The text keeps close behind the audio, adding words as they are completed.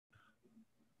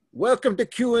Welcome to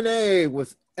Q&A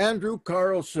with Andrew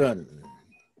Carlson.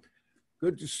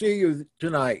 Good to see you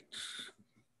tonight.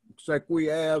 Looks like we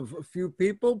have a few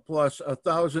people plus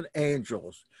 1,000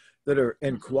 angels that are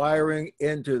inquiring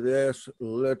into this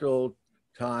little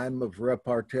time of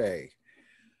repartee.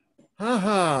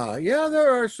 Yeah, there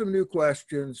are some new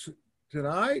questions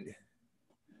tonight.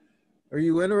 Are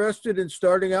you interested in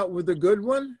starting out with a good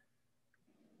one?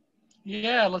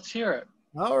 Yeah, let's hear it.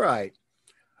 All right.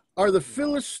 Are the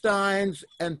Philistines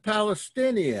and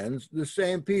Palestinians the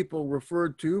same people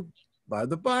referred to by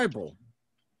the Bible?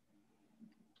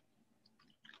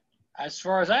 As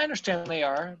far as I understand, they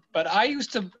are. But I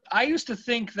used to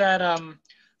think that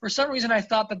for some reason I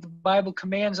thought that the Bible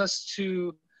commanded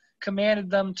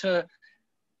them to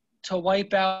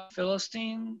wipe out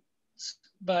Philistines.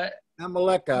 But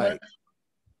Amalekite.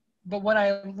 when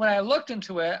I looked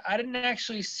into it, I didn't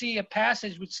actually see a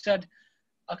passage which said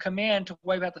a command to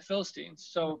wipe out the Philistines.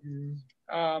 So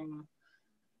I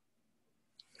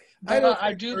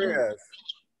do. There is.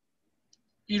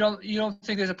 You don't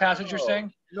think there's a passage you're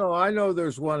saying? No, I know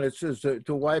there's one that says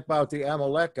to wipe out the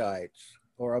Amalekites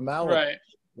or Amalekites, right.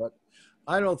 But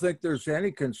I don't think there's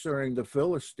any concerning the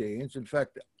Philistines. In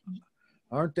fact,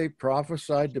 aren't they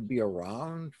prophesied to be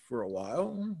around for a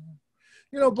while?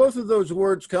 You know, both of those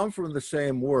words come from the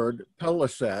same word,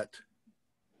 Peliset,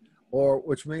 or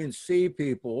which means sea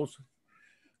peoples.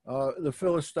 The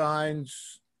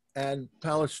Philistines and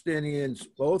Palestinians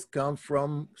both come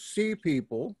from sea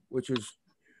people, which is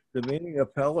the meaning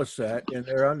of Peliset, and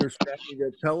their understanding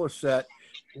that Peliset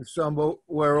is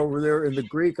somewhere over there in the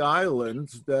Greek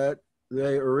islands that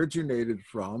they originated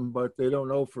from, but they don't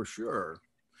know for sure.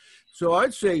 So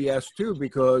I'd say yes too,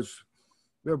 because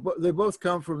they both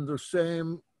come from the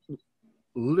same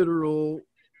literal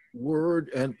word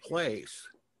and place.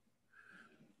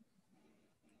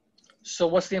 So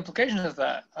what's the implication of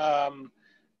that?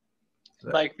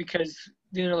 Because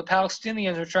the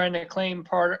Palestinians are trying to claim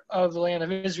part of the land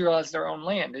of Israel as their own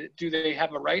land. Do they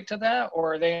have a right to that,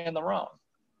 or are they in the wrong?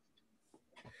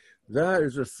 That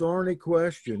is a thorny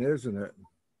question, isn't it?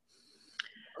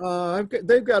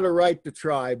 They've got a right to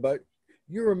try, but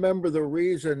you remember the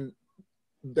reason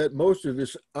that most of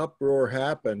this uproar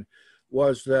happened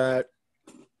was that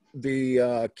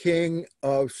the king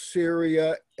of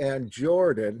Syria and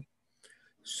Jordan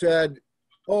said,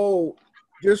 "Oh,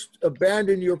 just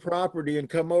abandon your property and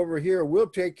come over here. We'll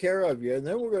take care of you. And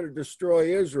then we're going to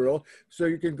destroy Israel so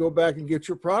you can go back and get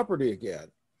your property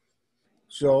again."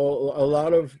 So a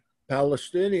lot of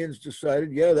Palestinians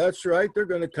decided, yeah, that's right. They're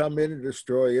going to come in and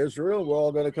destroy Israel. We're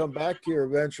all going to come back here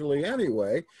eventually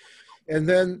anyway. And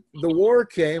then the war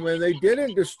came and they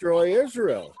didn't destroy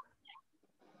Israel.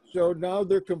 So now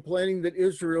they're complaining that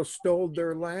Israel stole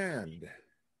their land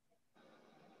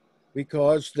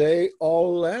because they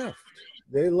all left.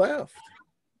 They left.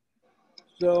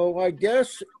 So I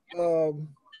guess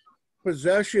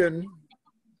possession,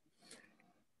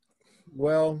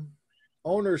 well,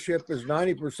 ownership is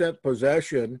 90%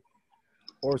 possession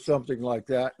or something like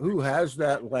that. Who has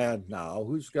that land now?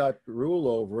 Who's got rule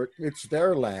over it? It's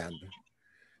their land.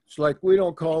 It's like we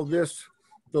don't call this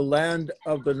the land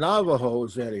of the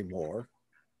Navajos anymore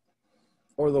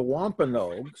or the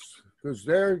Wampanoags, because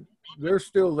they're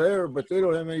still there, but they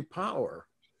don't have any power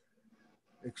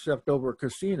except over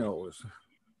casinos.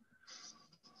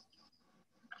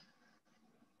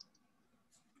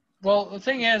 Well, the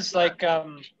thing is,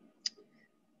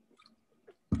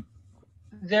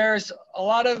 there's a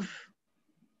lot of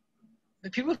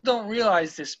people don't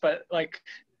realize this, but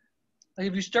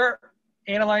if you start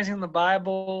analyzing the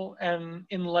Bible and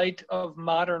in light of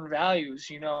modern values,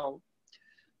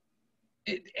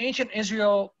 ancient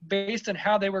Israel, based on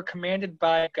how they were commanded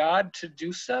by God to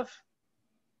do stuff,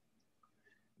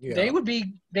 they would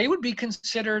be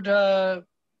considered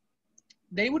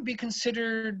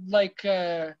like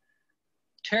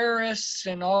terrorists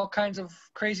and all kinds of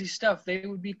crazy stuff. They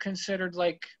would be considered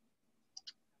like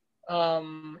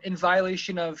in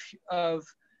violation of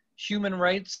human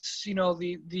rights.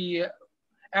 The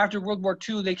after World War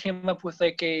II, they came up with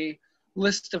like a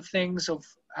list of things of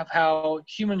how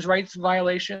human rights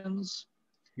violations.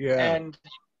 Yeah. And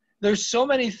there's so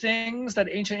many things that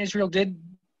ancient Israel did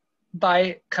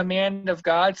by command of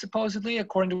God, supposedly,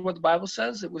 according to what the Bible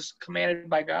says. It was commanded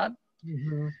by God.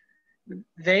 Mm-hmm.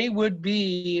 They would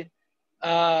be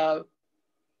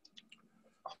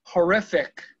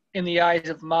horrific in the eyes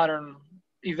of modern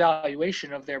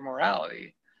evaluation of their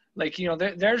morality.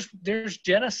 There's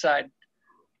genocide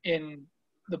in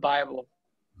the Bible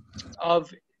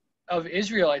of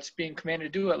Israelites being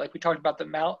commanded to do it. Like we talked about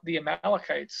the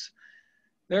Amalekites.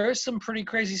 there is some pretty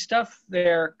crazy stuff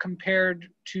there compared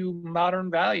to modern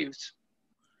values.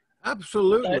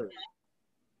 Absolutely.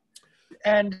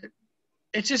 And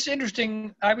it's just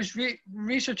interesting. I was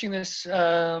researching this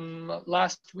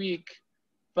last week,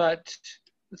 but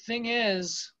the thing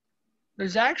is,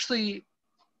 there's actually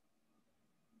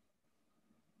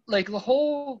like the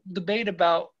whole debate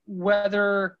about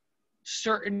whether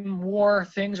certain war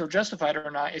things are justified or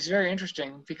not is very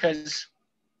interesting, because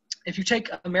if you take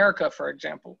America, for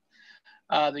example,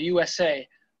 the USA,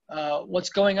 what's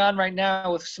going on right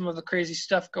now with some of the crazy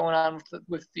stuff going on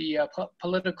with the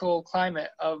political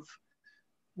climate of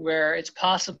where it's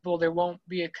possible there won't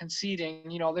be a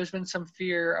conceding. You know, there's been some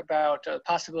fear about the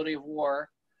possibility of war.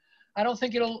 I don't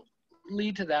think it'll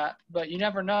lead to that, but you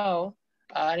never know.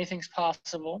 Anything's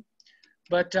possible.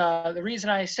 But the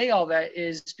reason I say all that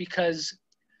is because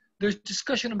there's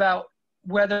discussion about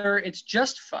whether it's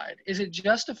justified. Is it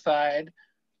justified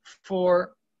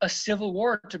for a civil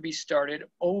war to be started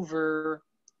over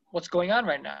what's going on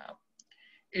right now?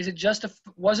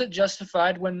 Was it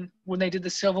justified when they did the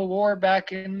Civil War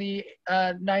back in the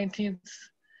 19th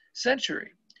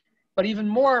century? But even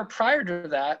more prior to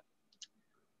that,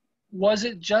 was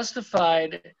it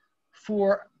justified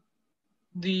for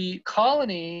the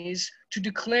colonies to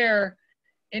declare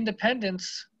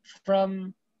independence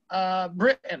from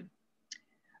Britain?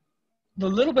 The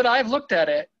little bit I've looked at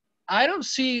it, I don't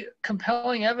see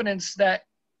compelling evidence that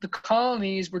the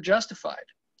colonies were justified.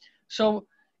 So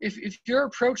if you're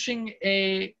approaching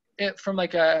it from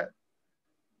like a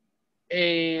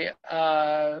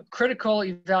critical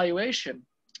evaluation,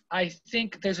 I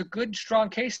think there's a good, strong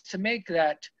case to make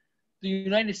that the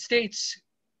United States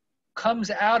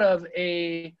comes out of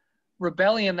a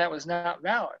rebellion that was not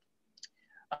valid.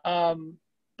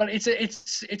 But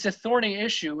it's a thorny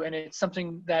issue, and it's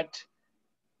something that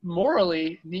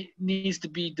morally needs to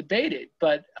be debated.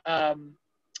 But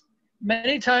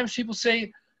many times people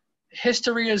say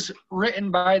history is written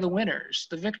by the winners,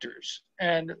 the victors.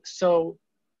 And so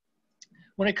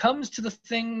when it comes to the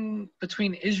thing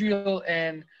between Israel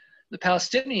and the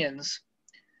Palestinians,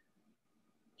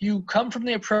 you come from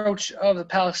the approach of the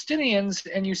Palestinians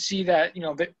and you see that, you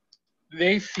know, that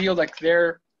they feel like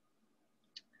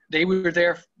they were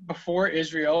there before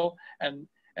Israel and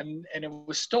it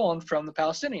was stolen from the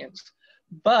Palestinians.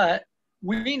 But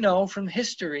we know from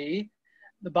history,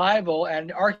 the Bible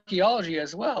and archaeology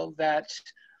as well, that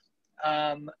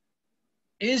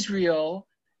Israel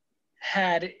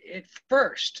had it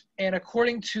first. And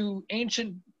according to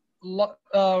ancient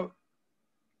law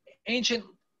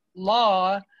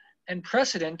and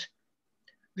precedent,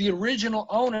 the original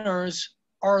owners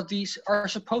are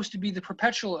supposed to be the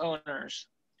perpetual owners.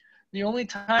 The only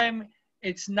time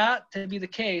it's not to be the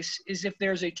case is if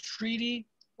there's a treaty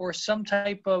or some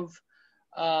type of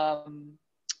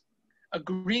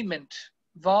agreement,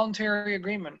 voluntary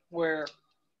agreement, where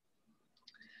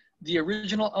the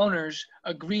original owners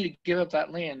agree to give up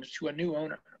that land to a new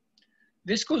owner.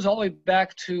 This goes all the way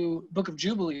back to Book of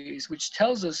Jubilees, which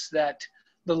tells us that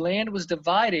the land was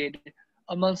divided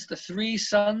amongst the 3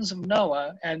 sons of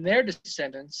Noah and their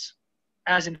descendants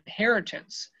as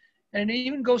inheritance. And it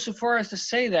even goes so far as to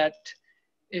say that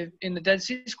in the Dead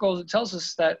Sea Scrolls, it tells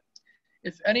us that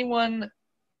if anyone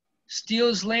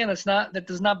steals land that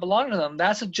does not belong to them,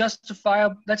 that's a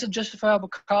justifiable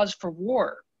cause for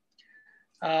war.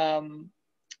 And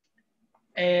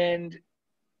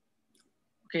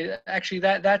okay, actually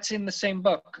that's in the same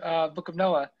book, Book of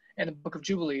Noah and the Book of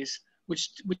Jubilees,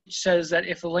 which says that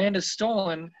if the land is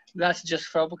stolen, that's a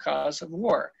justifiable cause of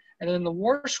war. And then in the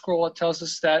War Scroll, it tells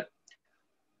us that,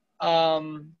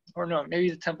 or no, maybe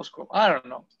the Temple Scroll, I don't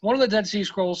know. One of the Dead Sea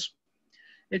Scrolls,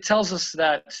 it tells us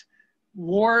that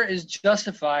war is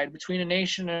justified between a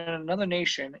nation and another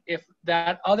nation if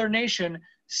that other nation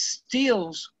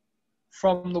steals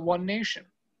from the one nation.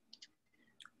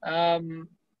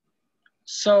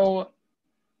 So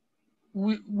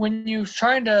when you're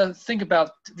trying to think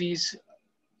about these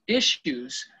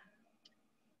issues,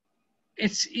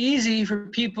 it's easy for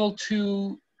people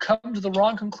to come to the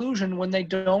wrong conclusion when they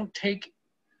don't take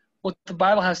what the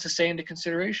Bible has to say into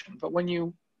consideration. But when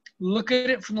you look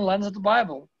at it from the lens of the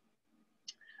Bible,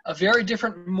 a very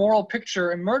different moral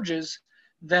picture emerges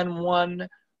than one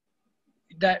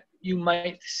that you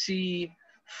might see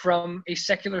from a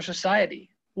secular society.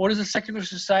 What does a secular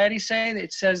society say?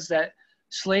 It says that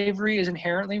slavery is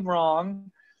inherently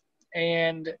wrong,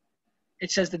 and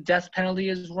it says the death penalty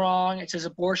is wrong. It says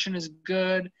abortion is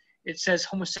good. It says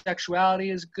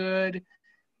homosexuality is good.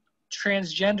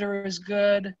 Transgender is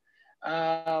good.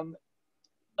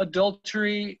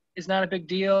 Adultery is not a big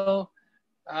deal.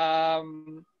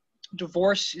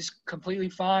 divorce is completely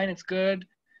fine, it's good.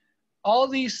 All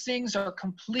these things are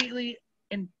completely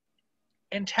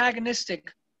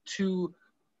antagonistic to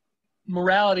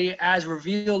morality as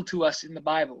revealed to us in the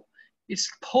Bible. It's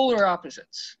polar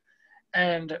opposites.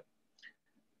 And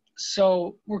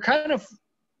so we're kind of,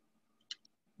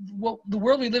 the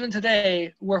world we live in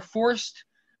today, we're forced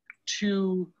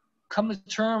to come to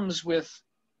terms with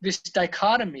this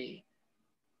dichotomy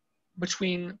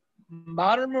between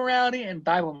modern morality and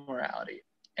Bible morality.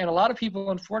 And a lot of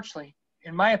people, unfortunately,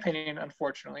 in my opinion,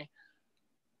 unfortunately,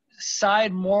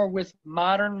 side more with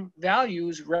modern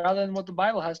values rather than what the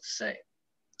Bible has to say.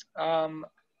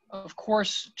 Of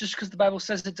course, just because the Bible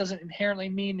says it doesn't inherently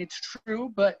mean it's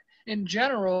true, but in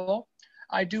general,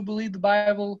 I do believe the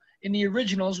Bible in the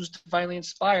originals was divinely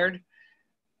inspired.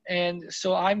 And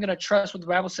so I'm going to trust what the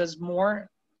Bible says more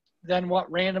than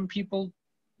what random people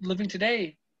living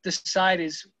today decide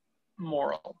is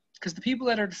moral. Because the people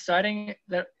that are deciding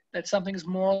that something is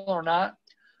moral or not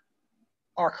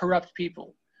are corrupt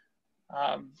people.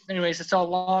 Anyways, it's all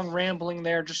long rambling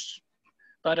there,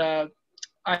 but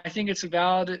I think it's a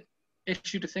valid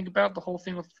issue to think about. The whole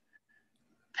thing with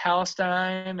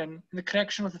Palestine and the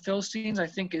connection with the Philistines, I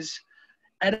think, is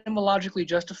etymologically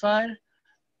justified.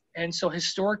 And so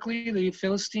historically, the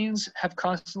Philistines have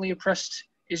constantly oppressed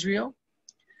Israel.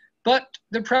 But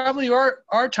there probably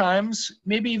are times,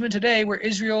 maybe even today, where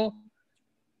Israel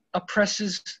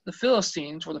oppresses the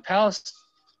Philistines or the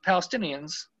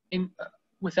Palestinians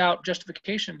without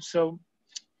justification. So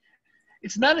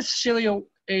it's not necessarily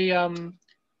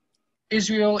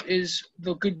Israel is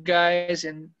the good guys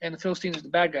and the Philistines are the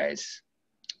bad guys,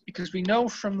 because we know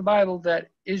from the Bible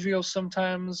that Israel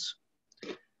sometimes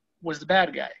was the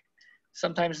bad guy.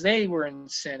 Sometimes they were in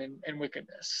sin and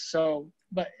wickedness. So,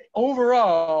 but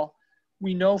overall,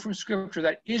 we know from Scripture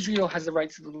that Israel has the right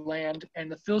to the land, and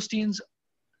the Philistines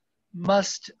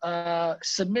must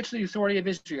submit to the authority of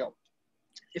Israel.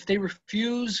 If they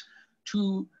refuse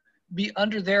to be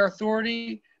under their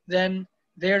authority, then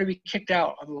they are to be kicked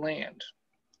out of the land,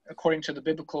 according to the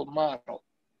biblical model.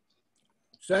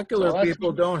 Secular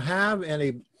people don't have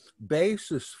any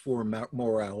basis for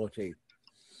morality.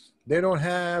 They don't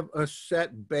have a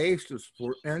set basis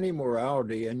for any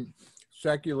morality, and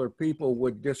secular people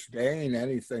would disdain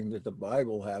anything that the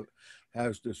Bible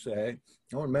has to say.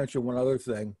 I want to mention one other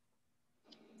thing,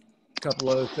 a couple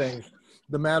other things.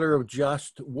 The matter of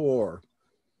just war.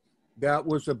 That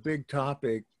was a big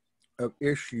topic of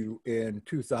issue in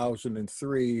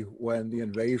 2003 when the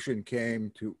invasion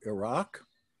came to Iraq.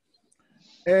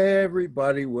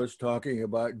 Everybody was talking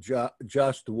about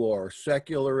just war,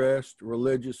 secularist,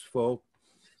 religious folk,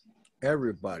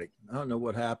 everybody. I don't know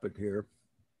what happened here.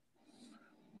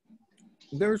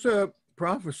 There's a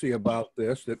prophecy about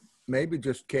this that maybe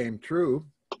just came true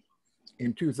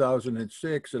in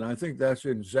 2006, and I think that's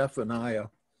in Zephaniah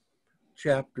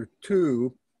chapter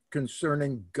 2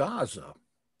 concerning Gaza.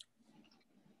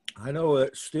 I know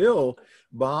that still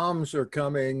bombs are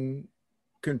coming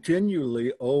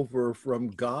continually over from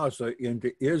Gaza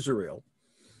into Israel.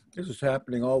 This is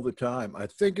happening all the time. I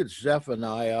think it's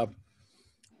Zephaniah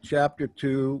chapter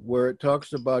 2 where it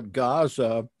talks about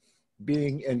Gaza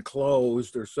being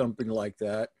enclosed or something like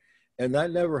that. And that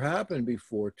never happened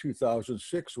before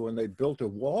 2006 when they built a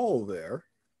wall there,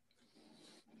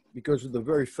 because of the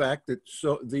very fact that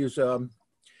these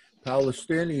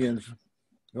Palestinians,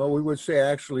 well, we would say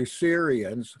actually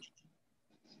Syrians,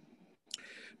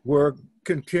 were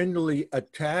continually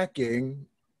attacking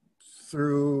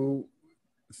from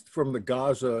the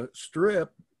Gaza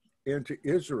Strip into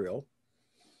Israel.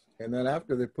 And then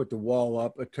after they put the wall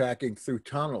up, attacking through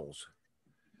tunnels.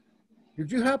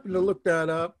 Did you happen to look that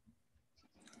up?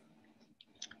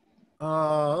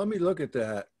 Let me look at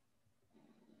that.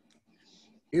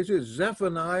 Is it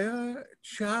Zephaniah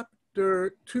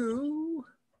chapter 2?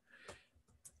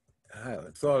 I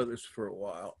haven't thought of this for a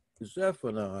while.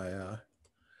 Zephaniah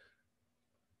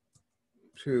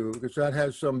 2, because that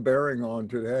has some bearing on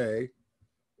today.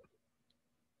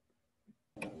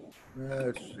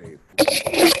 Let's see.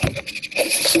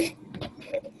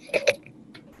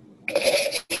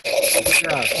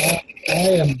 Yeah. I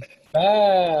am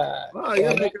back. Wow,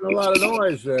 you're making a lot of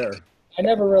noise there. I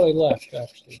never really left,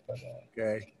 actually. But,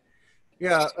 okay.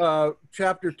 Yeah,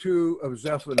 chapter 2 of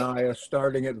Zephaniah,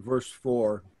 starting at verse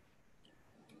 4.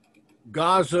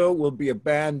 Gaza will be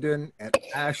abandoned and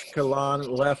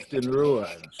Ashkelon left in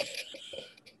ruins.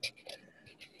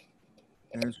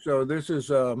 And so this is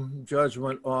a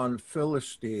judgment on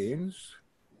Philistines.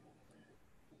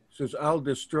 It says, I'll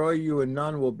destroy you and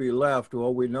none will be left.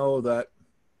 Well, we know that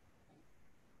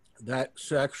that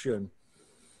section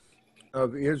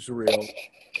of Israel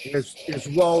is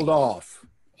walled off.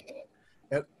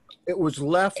 It was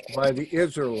left by the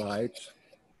Israelites.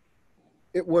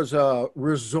 It was a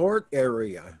resort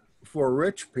area for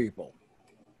rich people.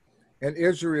 And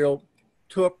Israel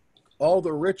took all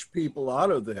the rich people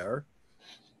out of there,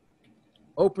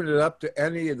 opened it up to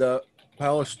any of the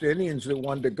Palestinians that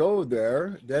wanted to go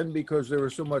there. Then, because there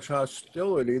was so much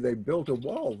hostility, they built a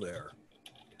wall there.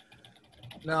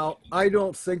 Now, I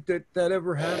don't think that that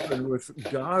ever happened with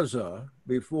Gaza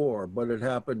before, but it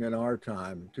happened in our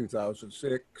time,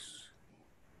 2006.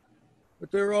 But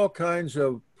there are all kinds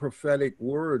of prophetic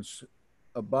words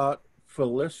about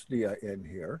Philistia in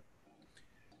here.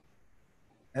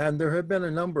 And there have been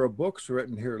a number of books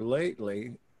written here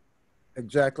lately.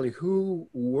 Exactly who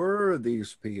were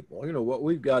these people? You know, what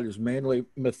we've got is mainly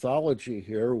mythology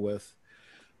here with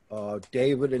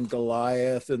David and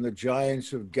Goliath and the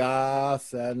giants of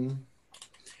Gath and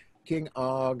King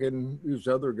Og and these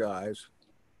other guys.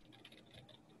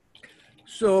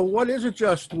 So what is a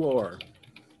just war?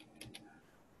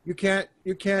 You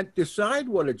can't decide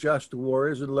what a just war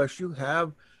is unless you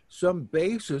have some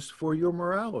basis for your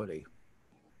morality.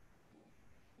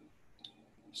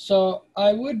 So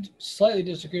I would slightly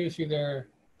disagree with you there,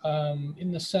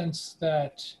 in the sense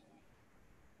that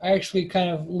I actually kind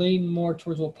of lean more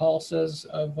towards what Paul says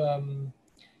of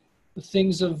the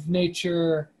things of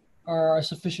nature are a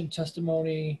sufficient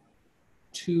testimony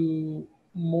to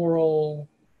moral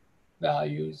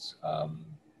values.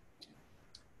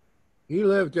 He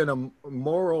lived in a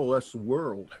moralless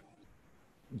world.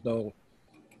 So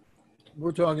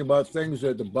we're talking about things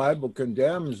that the Bible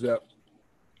condemns that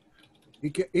he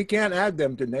can't add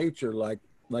them to nature, like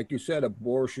you said,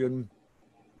 abortion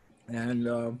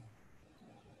and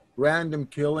random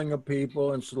killing of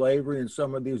people and slavery and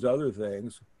some of these other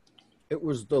things. It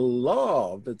was the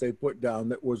law that they put down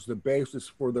that was the basis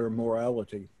for their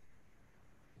morality.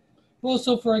 Well,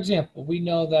 so for example, we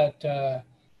know that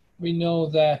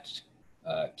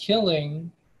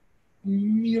killing,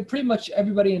 you know, pretty much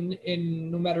everybody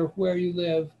in no matter where you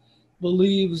live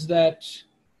believes that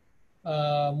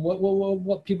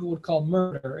what people would call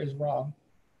murder is wrong.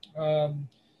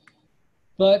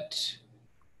 But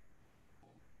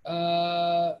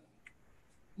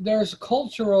there's a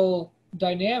cultural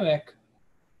dynamic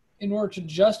in order to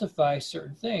justify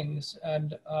certain things,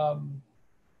 and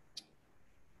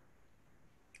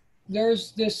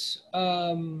there's this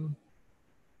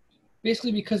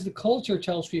basically because the culture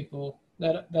tells people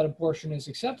that abortion is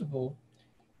acceptable,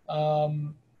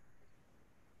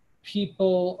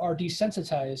 people are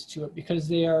desensitized to it because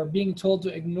they are being told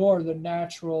to ignore the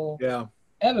natural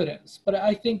evidence. But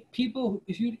I think people,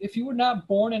 if you were not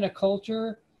born in a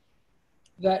culture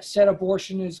that said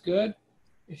abortion is good,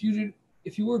 if you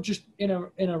were just in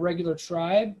a regular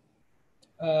tribe,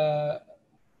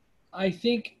 I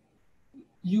think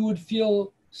you would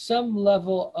feel some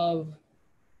level of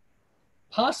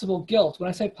possible guilt. When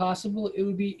I say possible,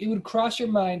 it would cross your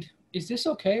mind, is this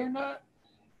okay or not?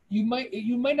 You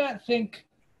might not think,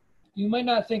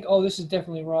 oh, this is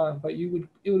definitely wrong, but it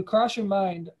would cross your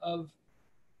mind of,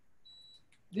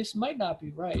 this might not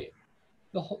be right.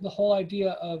 The whole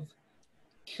idea of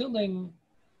killing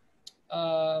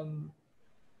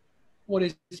what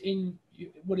is in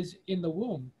the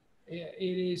womb,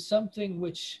 it is something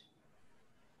which,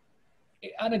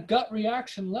 on a gut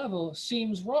reaction level,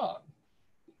 seems wrong.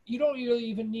 You don't really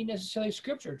even need necessarily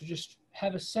scripture to just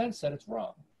have a sense that it's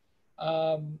wrong.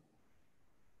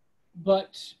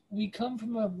 But we come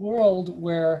from a world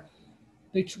where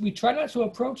we try not to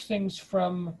approach things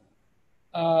from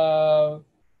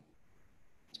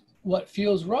what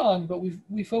feels wrong, but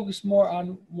we focus more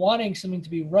on wanting something to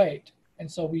be right.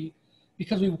 And so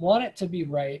because we want it to be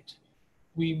right,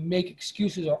 we make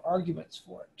excuses or arguments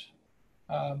for it.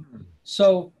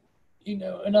 So, you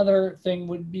know, another thing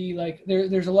would be like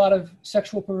there's a lot of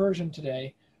sexual perversion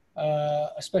today,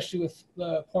 especially with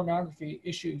the pornography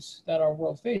issues that our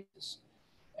world faces.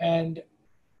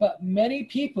 But many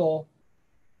people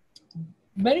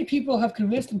have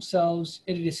convinced themselves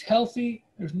it is healthy.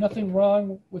 There's nothing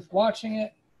wrong with watching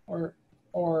it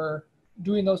or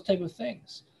doing those type of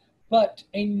things. But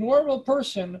a normal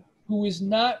person who is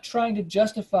not trying to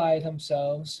justify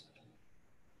themselves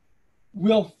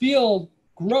will feel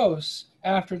gross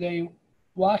after they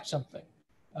watch something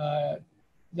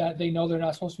that they know they're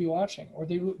not supposed to be watching, or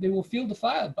they will feel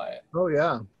defiled by it. Oh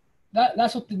yeah.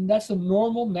 That's the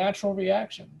normal, natural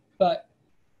reaction. But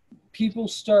people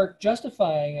start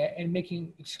justifying it and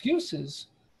making excuses.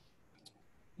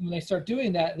 When they start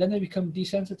doing that, then they become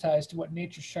desensitized to what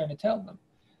nature's trying to tell them.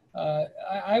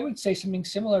 I would say something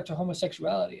similar to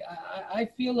homosexuality. I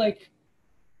feel like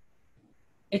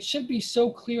it should be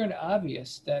so clear and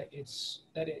obvious that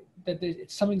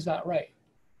something's not right.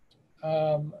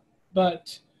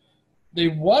 But they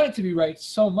want it to be right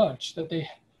so much that they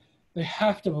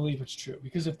have to believe it's true,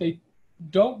 because if they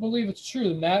don't believe it's true,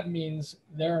 then that means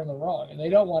they're in the wrong, and they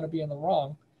don't want to be in the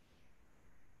wrong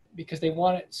because they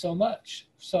want it so much.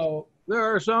 So there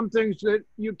are some things that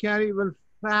you can't even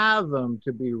fathom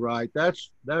to be right. That's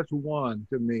one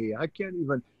to me. I can't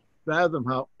even fathom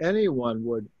how anyone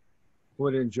would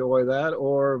enjoy that.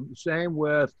 Or same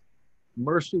with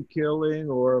mercy killing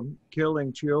or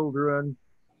killing children.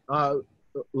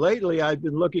 Lately, I've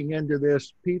been looking into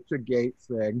this Pizzagate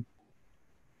thing.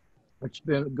 It's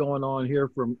been going on here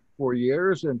for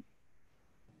years, and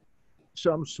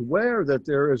some swear that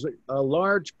there is a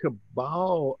large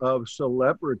cabal of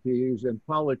celebrities and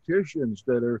politicians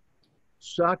that are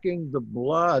sucking the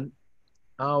blood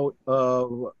out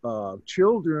of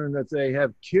children that they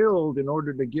have killed in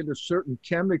order to get a certain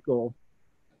chemical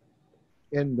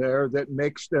in there that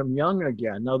makes them young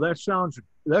again. Now that sounds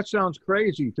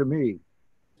crazy to me.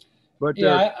 But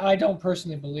yeah, I don't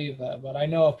personally believe that, but I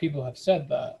know people have said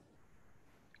that.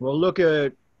 Well, look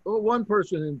at one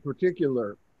person in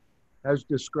particular has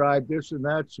described this, and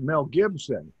that's Mel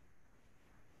Gibson,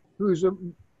 who's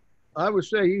I would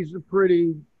say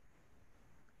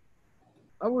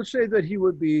that he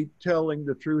would be telling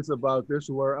the truth about this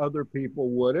where other people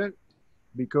wouldn't,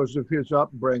 because of his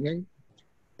upbringing.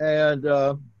 And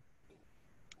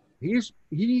he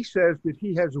says that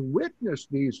he has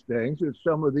witnessed these things at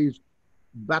some of these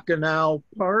bacchanal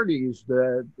parties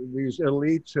that these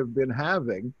elites have been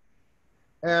having.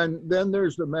 And then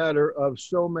there's the matter of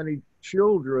so many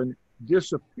children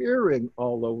disappearing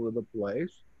all over the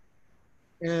place.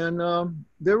 And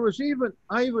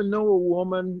I even know a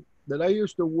woman that I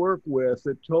used to work with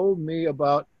that told me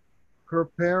about her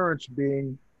parents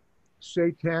being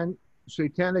satanic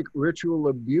ritual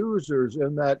abusers,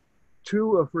 and that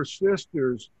 2 of her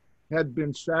sisters had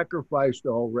been sacrificed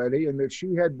already, and that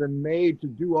she had been made to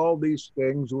do all these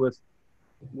things with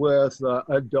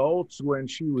adults when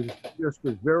she was just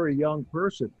a very young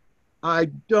person. I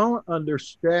don't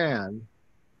understand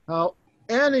how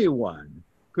anyone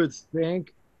could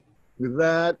think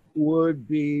that would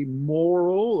be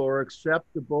moral or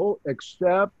acceptable,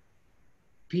 except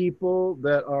people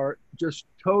that are just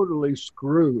totally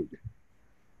screwed.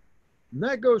 And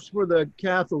that goes for the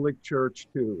Catholic Church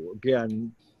too.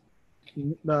 Again,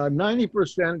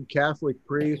 90% Catholic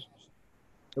priests,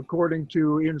 according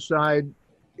to inside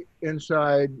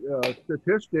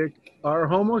statistic, are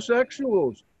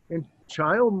homosexuals and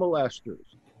child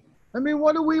molesters. I mean,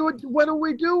 what do we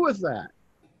do with that?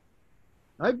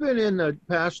 I've been in the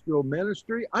pastoral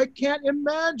ministry. I can't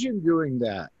imagine doing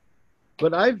that.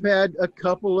 But I've had a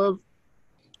couple of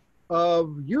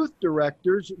youth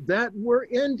directors that were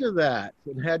into that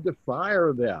and had to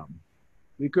fire them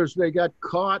because they got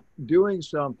caught doing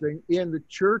something in the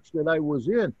church that I was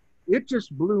in. It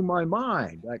just blew my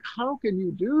mind. Like, how can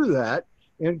you do that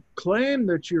and claim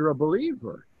that you're a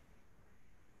believer?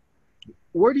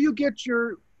 Where do you get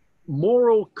your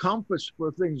moral compass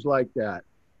for things like that?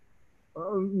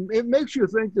 It makes you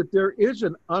think that there is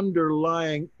an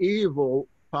underlying evil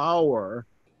power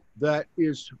that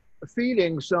is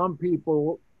feeding some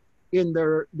people in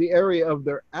the area of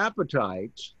their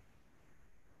appetites.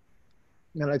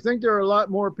 And I think there are a lot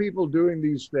more people doing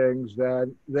these things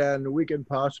than we can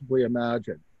possibly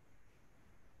imagine.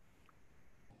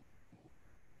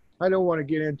 I don't want to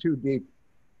get in too deep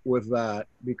with that,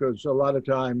 because a lot of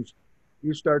times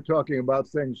you start talking about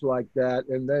things like that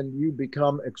and then you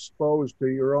become exposed to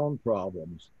your own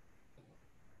problems.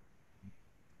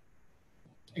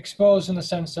 Exposed in the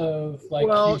sense of, like,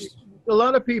 well, a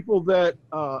lot of people that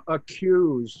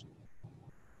accuse,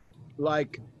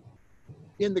 like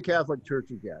in the Catholic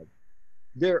Church again,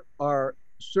 there are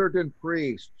certain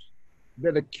priests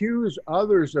that accuse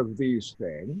others of these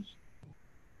things.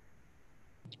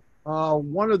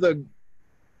 One of the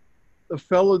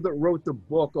fellow that wrote the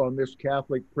book on this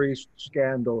Catholic priest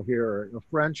scandal here, a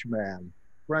Frenchman,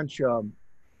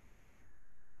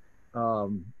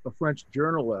 a French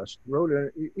journalist, wrote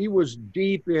it. He was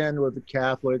deep in with the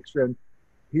Catholics, and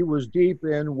he was deep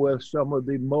in with some of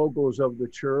the moguls of the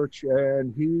church,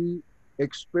 and he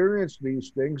experienced these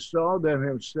things, saw them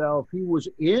himself. He was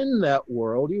in that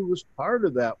world. He was part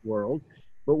of that world.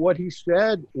 But what he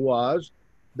said was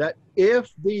that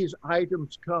if these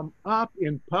items come up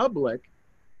in public,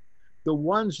 the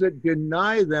ones that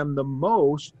deny them the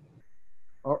most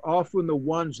are often the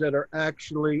ones that are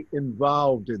actually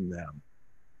involved in them.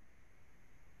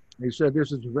 He said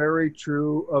this is very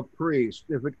true of priests.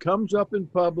 If it comes up in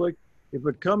public, if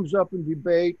it comes up in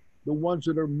debate, the ones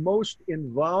that are most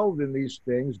involved in these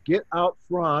things, get out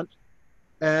front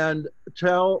and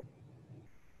tell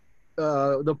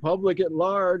the public at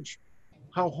large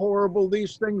how horrible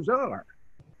these things are,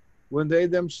 when they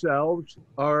themselves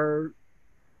are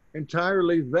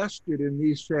entirely vested in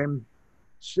these same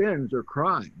sins or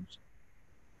crimes.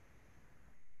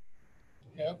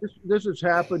 Yeah. This has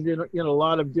happened in a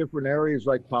lot of different areas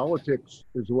like politics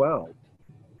as well.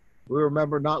 We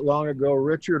remember not long ago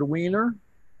Richard Weiner,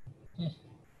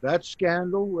 that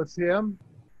scandal with him.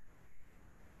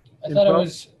 I thought it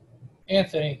was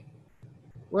Anthony.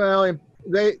 Well,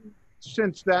 they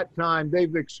since that time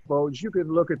they've exposed. You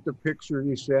can look at the picture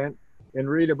he sent and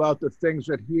read about the things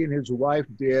that he and his wife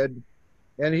did.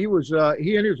 And he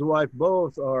and his wife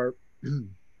both are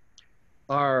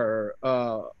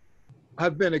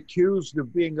have been accused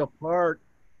of being a part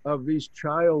of these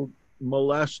child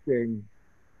molesting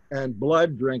and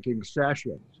blood drinking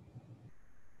sessions.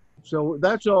 So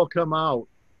that's all come out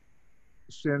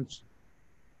since,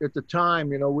 at the time,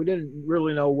 we didn't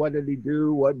really know what did he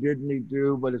do, what didn't he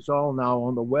do, but it's all now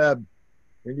on the web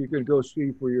and you can go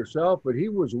see for yourself. But he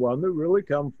was one that really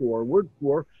come forward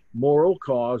for moral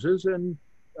causes and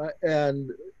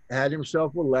had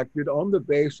himself elected on the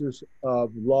basis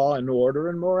of law and order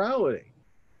and morality.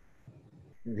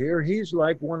 And here he's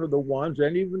like one of the ones,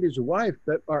 and even his wife,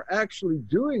 that are actually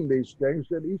doing these things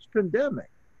that he's condemning.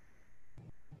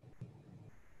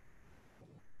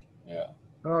 Yeah.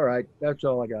 All right, that's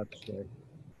all I got to say.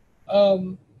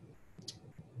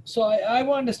 So I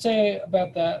wanted to say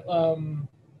about that,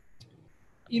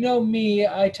 me,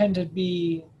 I tend to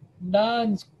be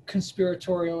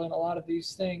non-conspiratorial in a lot of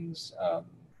these things,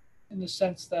 in the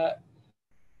sense that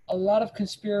a lot of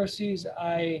conspiracies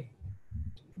I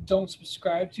don't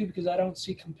subscribe to because I don't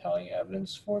see compelling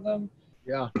evidence for them.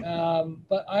 Yeah.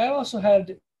 But I also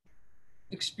had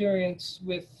experience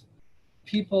with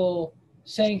people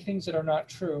saying things that are not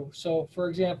true. So, for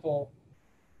example,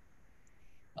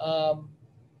 I'm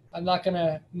not going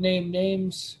to name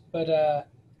names, but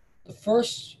the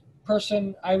first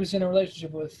person I was in a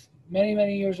relationship with many,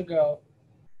 many years ago,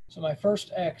 so my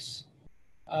first ex,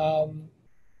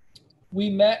 we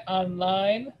met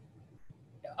online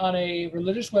on a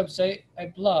religious website, a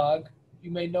blog.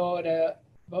 You may know it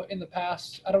about in the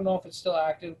past. I don't know if it's still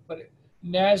active, but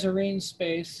Nazarene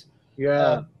Space.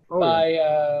 Yeah.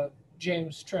 By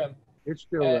James Trim. It's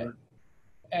still there.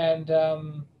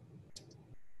 And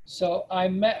so I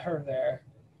met her there,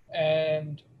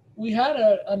 and we had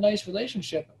a nice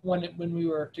relationship when we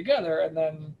were together, and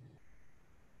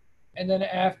then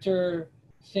after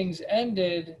things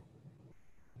ended,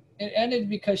 it ended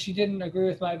because she didn't agree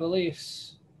with my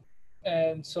beliefs,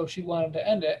 and so she wanted to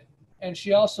end it. And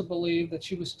she also believed that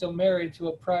she was still married to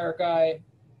a prior guy.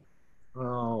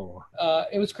 Oh.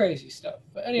 It was crazy stuff.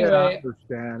 But anyway. Yeah, I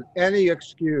understand. Any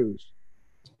excuse.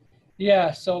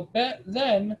 Yeah, so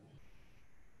then,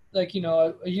 like,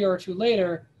 a year or two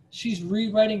later, she's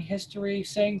rewriting history,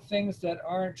 saying things that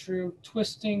aren't true,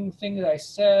 twisting things I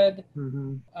said.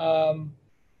 Mm-hmm.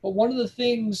 But one of the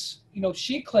things,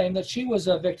 she claimed that she was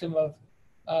a victim of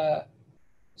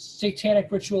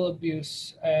satanic ritual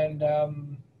abuse. And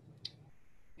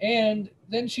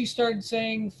then she started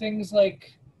saying things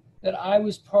like that I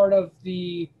was part of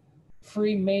the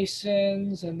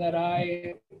Freemasons and that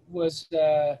I was,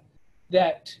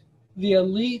 that the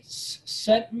elites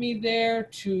sent me there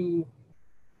to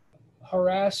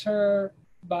harass her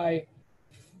by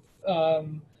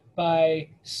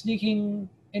sneaking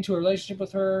into a relationship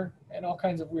with her and all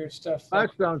kinds of weird stuff.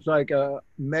 That sounds like a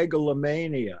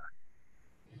megalomania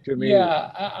to me.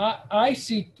 Yeah, I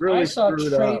see. Really I saw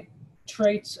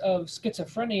traits of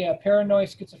schizophrenia, paranoid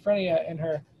schizophrenia in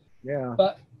her. Yeah.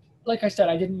 But like I said,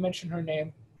 I didn't mention her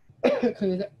name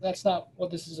because that's not what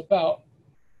this is about.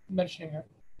 Mentioning her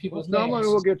people's names. Someone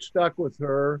will get stuck with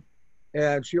her,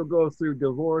 and she'll go through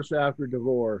divorce after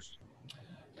divorce.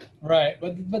 Right,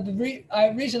 but the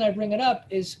reason I bring it up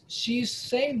is she's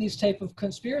saying these type of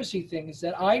conspiracy things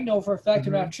that I know for a fact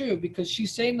are not true because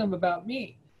she's saying them about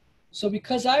me. So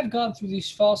because I've gone through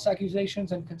these false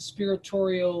accusations and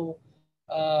conspiratorial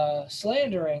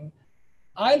slandering,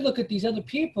 I look at these other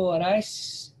people and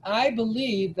I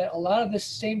believe that a lot of this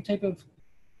same type of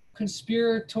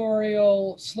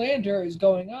conspiratorial slander is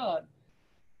going on.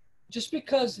 Just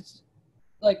because it's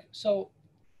like, so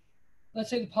let's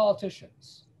say the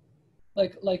politicians,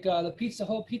 like the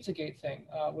whole Pizzagate thing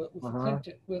with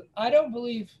Clinton. I don't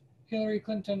believe Hillary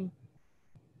Clinton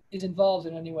is involved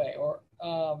in any way or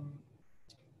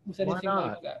with anything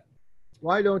like that.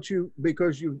 Why don't you?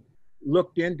 Because you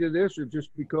looked into this, or just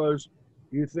because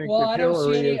you think that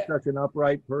Hillary is such an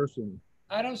upright person?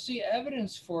 I don't see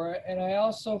evidence for it, and I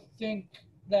also think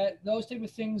that those type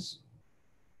of things,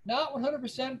 not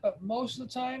 100%, but most of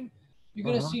the time, you're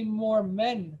going to see more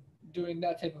men doing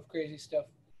that type of crazy stuff,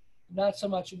 not so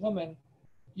much women.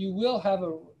 You will have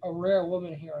a rare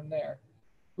woman here and there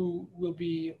who will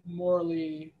be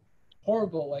morally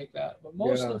horrible like that, but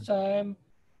most of the time,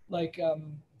 like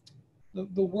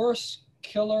the worst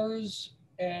killers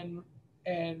and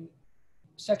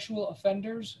sexual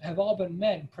offenders have all been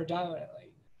men predominantly.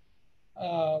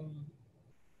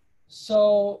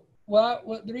 So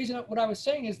the reason what I was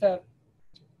saying is that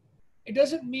it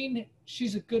doesn't mean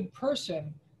she's a good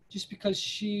person just because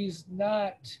she's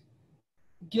not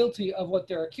guilty of what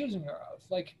they're accusing her of.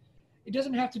 Like, it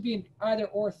doesn't have to be an either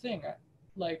or thing.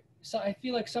 Like, so I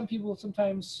feel like some people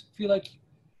sometimes feel like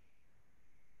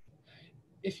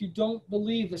if you don't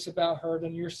believe this about her,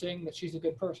 then you're saying that she's a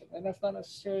good person, and that's not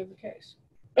necessarily the case.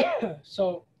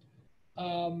 So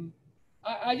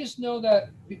I just know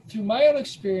that through my own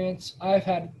experience,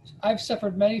 I've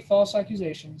suffered many false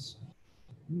accusations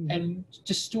and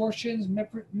distortions,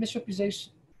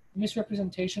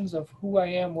 misrepresentations of who I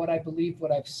am, what I believe,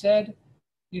 what I've said.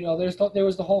 You know, there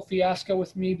was the whole fiasco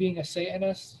with me being a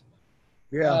Satanist.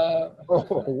 Yeah.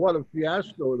 What a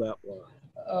fiasco that was.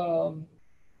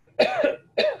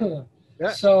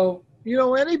 So, you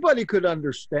know, anybody could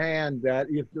understand that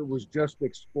if it was just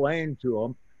explained to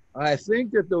them. I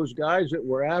think that those guys that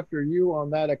were after you on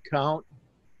that account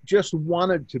just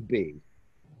wanted to be.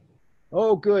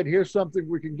 Oh, good. Here's something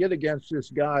we can get against this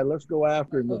guy. Let's go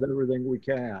after him with everything we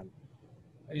can.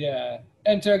 Yeah.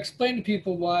 And to explain to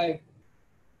people why,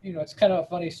 you know, it's kind of a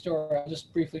funny story. I'll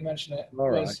just briefly mention it. All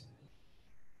right.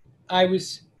 I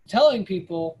was telling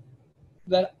people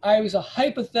that I was a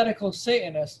hypothetical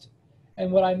Satanist.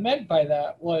 And what I meant by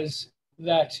that was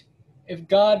that if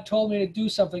God told me to do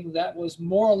something that was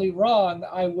morally wrong,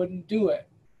 I wouldn't do it.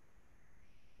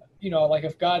 You know, like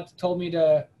if God told me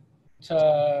to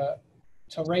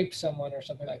rape someone or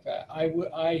something like that,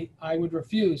 I would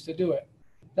refuse to do it.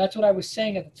 That's what I was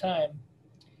saying at the time.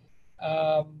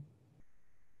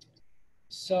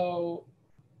 So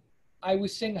I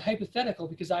was saying hypothetical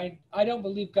because I don't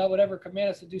believe God would ever command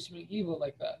us to do something evil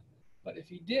like that. But if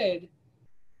he did,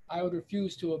 I would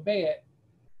refuse to obey it.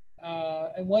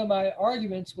 And one of my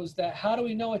arguments was that how do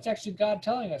we know it's actually God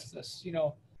telling us this? You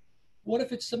know, what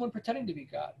if it's someone pretending to be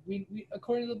God? We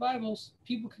according to the Bibles,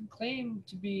 people can claim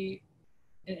to be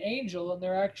an angel and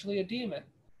they're actually a demon.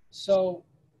 So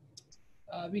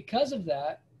because of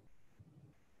that,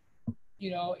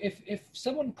 you know, if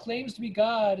someone claims to be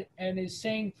God and is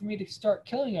saying for me to start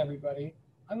killing everybody,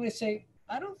 I'm going to say,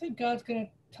 I don't think God's going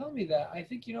to tell me that. I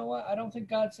think, you know what? I don't think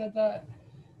God said that.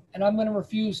 And I'm going to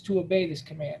refuse to obey this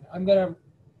command. I'm going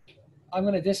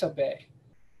to disobey.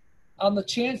 On the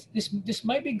chance this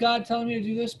might be God telling me to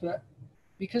do this, but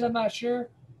because I'm not sure,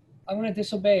 I'm going to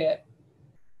disobey it.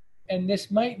 And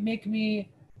this might make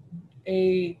me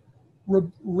a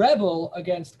rebel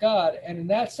against God. And in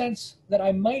that sense that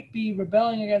I might be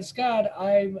rebelling against God,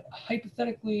 I'm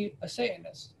hypothetically a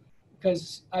Satanist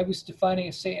because I was defining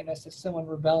a Satanist as someone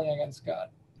rebelling against God.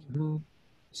 Mm-hmm.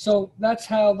 So that's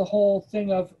how the whole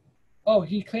thing of, oh,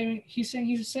 he's saying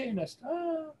he's a Satanist.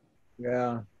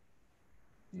 Yeah.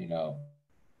 You know.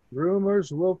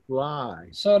 Rumors will fly.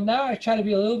 So now I try to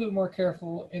be a little bit more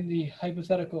careful in the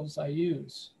hypotheticals I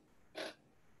use.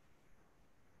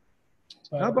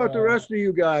 But, how about the rest of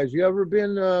you guys? You ever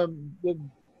been the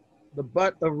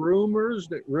butt of rumors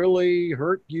that really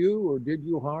hurt you or did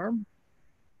you harm?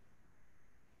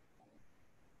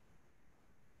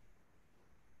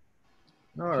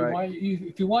 All right.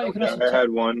 If you want, you can also.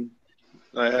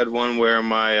 I had one where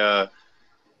my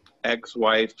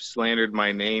ex-wife slandered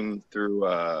my name through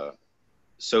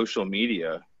social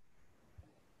media,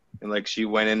 and like she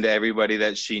went into everybody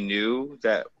that she knew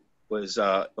that was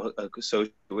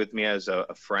associated with me as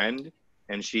a friend,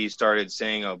 and she started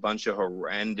saying a bunch of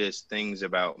horrendous things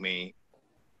about me,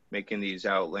 making these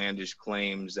outlandish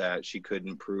claims that she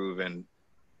couldn't prove, and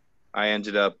I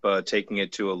ended up taking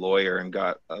it to a lawyer and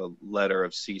got a letter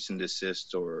of cease and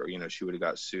desist, or she would have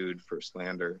got sued for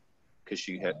slander because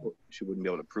she wouldn't be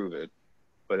able to prove it.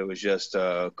 But it was just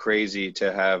crazy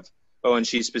to have. Oh, and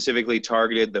she specifically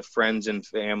targeted the friends and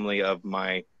family of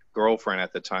my girlfriend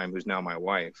at the time, who's now my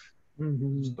wife.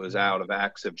 Mm-hmm. So it was out of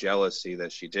acts of jealousy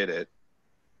that she did it,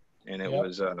 and it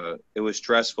was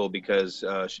stressful because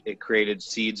it created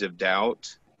seeds of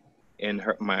doubt in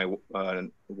my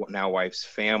now wife's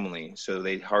family. So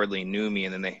they hardly knew me,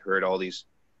 and then they heard all these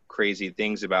crazy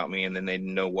things about me, and then they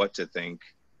didn't know what to think.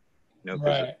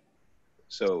 Right.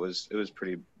 So it was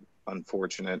pretty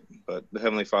unfortunate, but the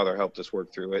Heavenly Father helped us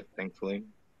work through it, thankfully.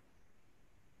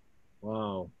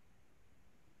 Wow.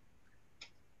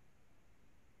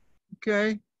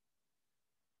 Okay.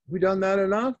 We done that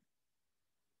enough?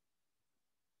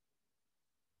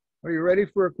 Are you ready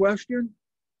for a question?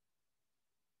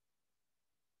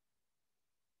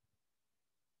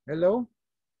 Hello?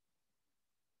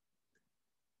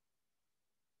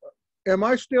 Am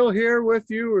I still here with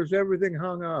you, or is everything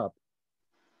hung up?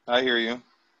 I hear you.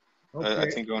 Okay. I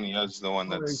think only is the one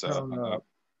that's hung up.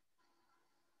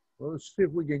 Well, let's see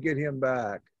if we can get him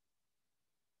back.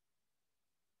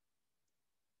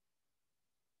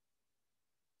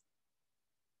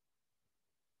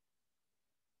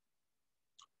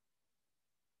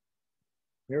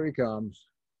 Here he comes.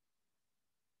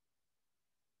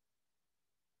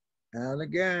 And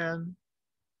again.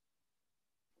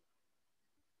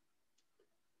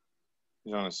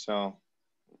 He's on his cell.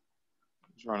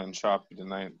 He's running choppy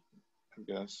tonight, I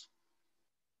guess.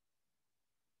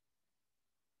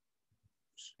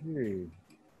 Gee.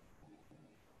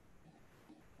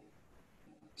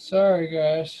 Sorry,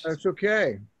 guys. That's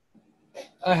okay.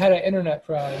 I had an internet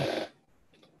problem.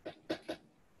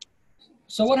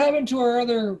 So what happened to our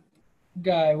other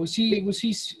guy? Was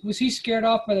he scared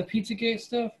off by the Pizzagate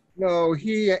stuff? No,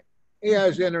 he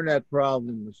has internet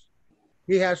problems.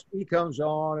 He comes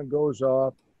on and goes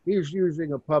off. He's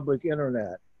using a public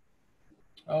internet.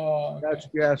 Oh, okay. That's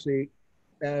Jesse.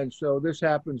 And so this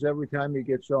happens every time he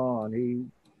gets on. He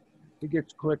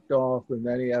gets clicked off, and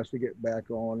then he has to get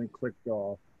back on and clicked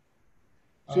off.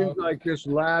 Seems Okay. like this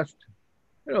last,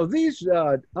 these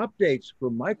updates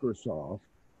from Microsoft,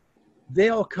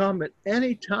 they'll come at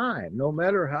any time, no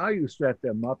matter how you set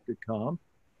them up to come.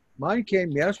 Mine came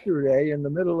yesterday in the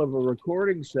middle of a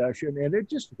recording session, and it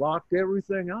just locked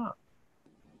everything up.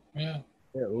 Yeah.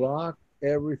 It locked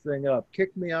everything up,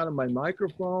 kicked me out of my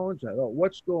microphones. I thought,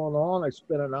 what's going on? I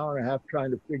spent an hour and a half trying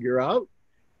to figure out.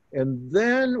 And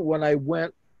then when I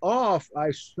went off,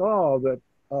 I saw that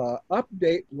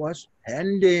update was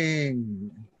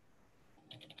pending.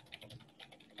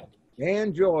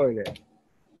 Enjoyed it.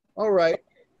 All right.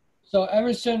 So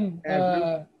Emerson,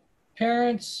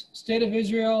 parents, State of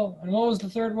Israel, and what was the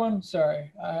third one?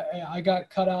 Sorry, I got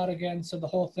cut out again, so the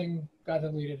whole thing got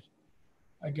deleted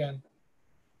again.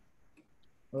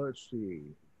 Let's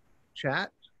see.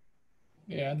 Chat.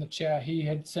 Yeah, in the chat, he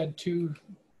had said two.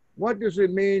 What does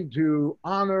it mean to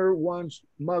honor one's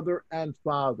mother and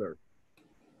father?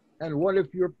 And what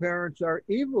if your parents are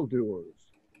evildoers?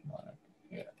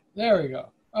 Yeah, there we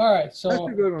go. All right, so that's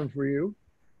a good one for you.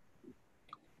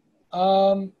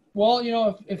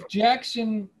 Well, if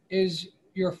Jackson is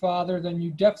your father, then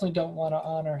you definitely don't want to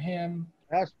honor him.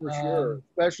 That's for sure,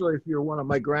 especially if you're one of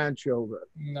my grandchildren.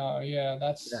 No, yeah,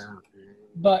 that's. Yeah.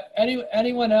 But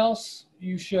anyone else,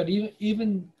 you should.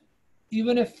 Even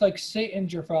if like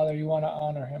Satan's your father, you want to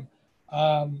honor him.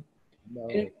 No.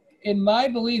 In my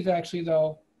belief, actually,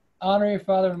 though, honor your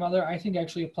father and mother, I think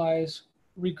actually applies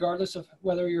regardless of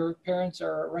whether your parents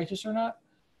are righteous or not.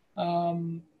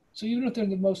 So even if they're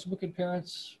the most wicked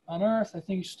parents on earth, I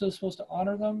think you're still supposed to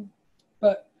honor them.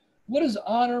 But what does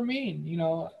honor mean?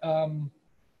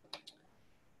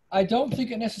 I don't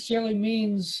think it necessarily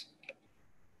means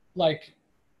like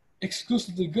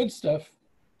exclusively good stuff.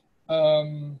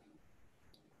 The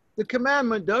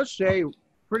commandment does say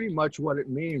pretty much what it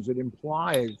means. It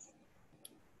implies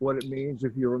what it means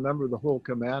if you remember the whole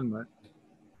commandment.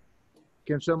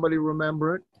 Can somebody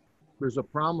remember it? There's a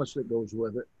promise that goes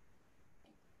with it.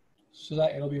 So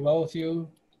that it'll be well with you?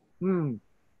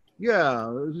 Yeah,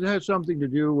 it has something to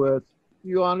do with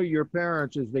you honor your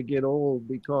parents as they get old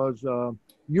because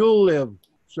you'll live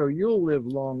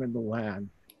long in the land.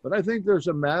 But I think there's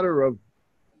a matter of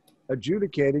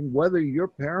adjudicating whether your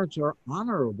parents are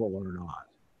honorable or not.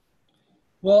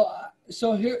 Well,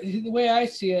 so here, the way I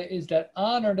see it is that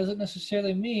honor doesn't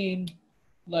necessarily mean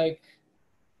like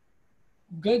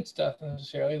good stuff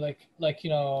necessarily. Like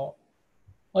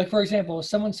for example, if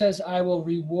someone says, "I will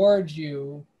reward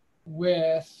you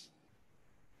with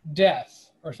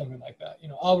death," or something like that.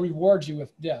 I'll reward you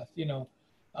with death.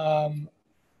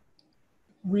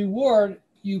 Reward,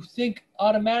 you think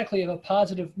automatically of a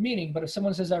positive meaning, but if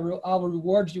someone says, "I'll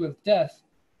reward you with death,"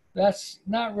 that's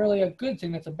not really a good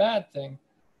thing. That's a bad thing.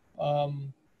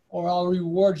 Or I'll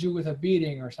reward you with a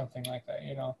beating or something like that.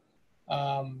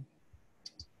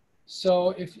 So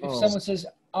if someone says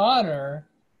honor,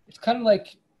 it's kind of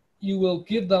like you will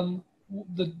give them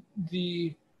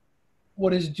the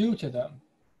what is due to them.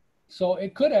 So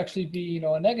it could actually be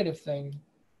a negative thing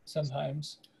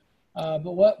sometimes.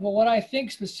 But what I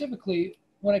think specifically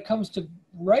when it comes to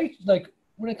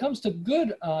when it comes to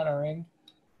good honoring,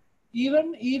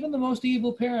 even the most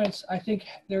evil parents, I think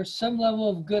there's some level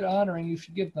of good honoring you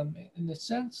should give them, in the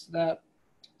sense that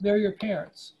they're your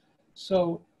parents.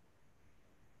 So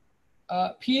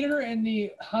Peter in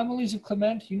the homilies of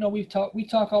Clement, we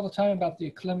talk all the time about the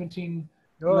Clementine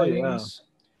writings. Yeah.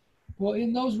 Well,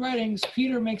 in those writings,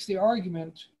 Peter makes the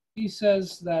argument. He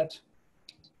says that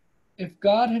if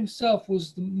God himself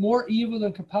was more evil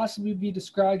than could possibly be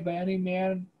described by any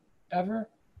man ever,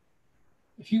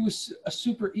 if he was a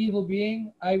super evil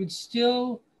being, I would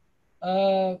still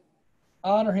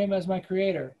honor him as my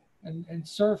creator and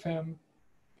serve him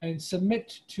and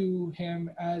submit to him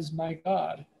as my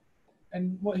God.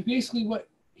 And what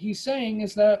he's saying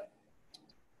is that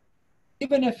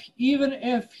even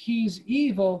if he's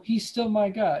evil, he's still my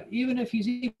God. Even if he's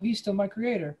evil, he's still my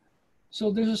creator. So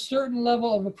there's a certain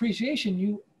level of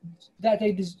appreciation that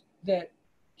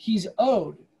he's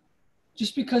owed.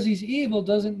 Just because he's evil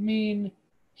doesn't mean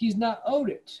he's not owed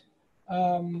it.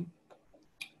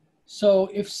 So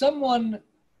if someone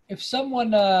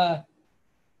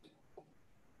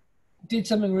did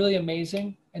something really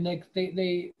amazing, and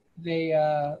they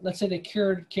let's say they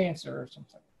cured cancer or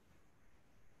something,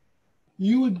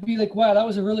 you would be like, wow, that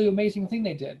was a really amazing thing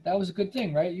they did. That was a good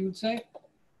thing, right? You would say.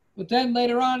 But then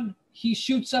later on, he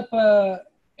shoots up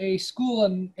a school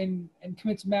and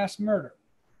commits mass murder.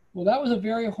 Well, that was a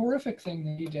very horrific thing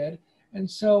that he did. And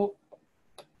so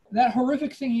that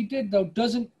horrific thing he did, though,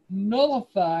 doesn't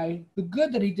nullify the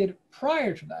good that he did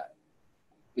prior to that.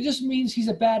 It just means he's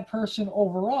a bad person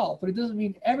overall, but it doesn't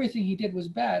mean everything he did was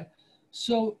bad.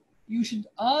 So you should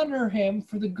honor him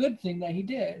for the good thing that he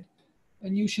did,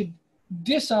 and you should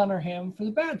dishonor him for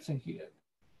the bad thing he did.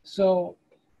 So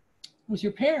with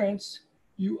your parents,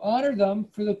 you honor them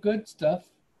for the good stuff,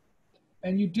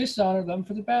 and you dishonor them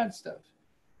for the bad stuff.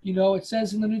 It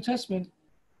says in the New Testament,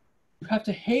 you have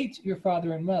to hate your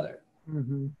father and mother.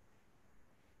 Mm-hmm.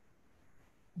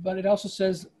 But it also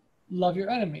says, love your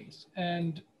enemies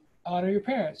and honor your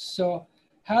parents. So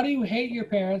how do you hate your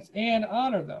parents and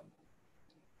honor them?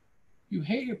 You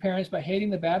hate your parents by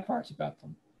hating the bad parts about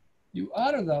them. You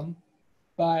honor them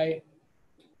by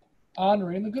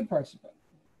honoring the good parts about them.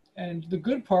 And the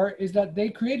good part is that they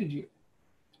created you.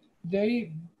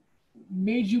 They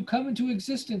made you come into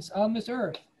existence on this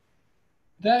earth.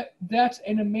 That's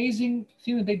an amazing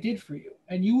thing that they did for you.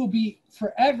 And you will be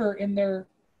forever in their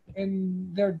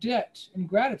debt and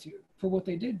gratitude for what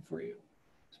they did for you.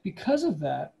 Because of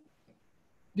that,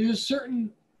 there's a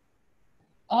certain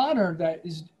honor that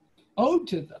is owed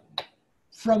to them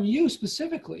from you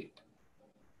specifically.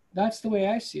 That's the way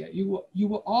I see it. You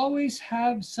will always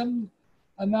have some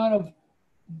amount of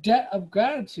debt of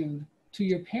gratitude to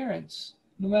your parents,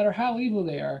 no matter how evil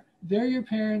they are. They're your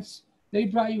parents. They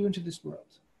brought you into this world.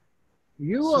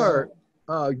 You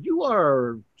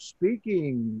are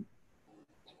speaking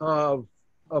of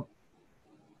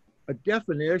a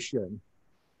definition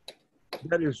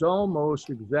that is almost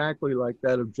exactly like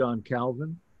that of John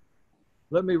Calvin.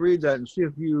 Let me read that and see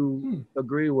if you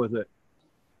agree with it.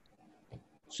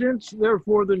 Since,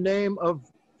 therefore, the name of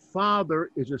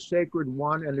Father is a sacred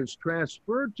one and is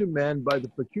transferred to men by the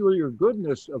peculiar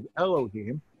goodness of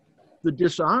Elohim, the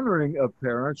dishonoring of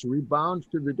parents rebounds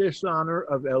to the dishonor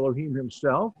of Elohim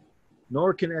himself,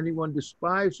 nor can anyone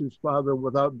despise his father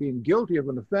without being guilty of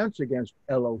an offense against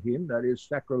Elohim, that is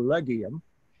sacrilegium.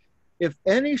 If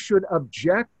any should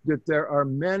object that there are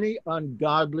many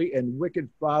ungodly and wicked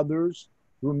fathers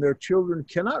whom their children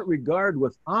cannot regard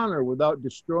with honor without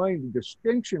destroying the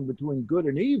distinction between good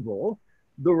and evil,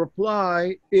 the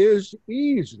reply is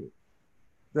easy,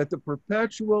 that the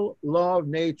perpetual law of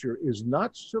nature is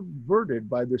not subverted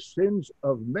by the sins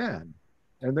of men,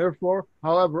 and therefore,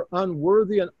 however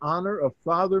unworthy an honor a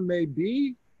father may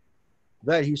be,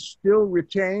 that he still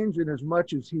retains,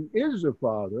 inasmuch as he is a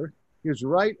father, his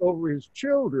right over his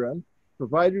children,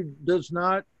 provided it does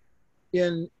not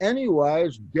in any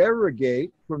wise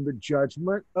derogate from the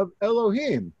judgment of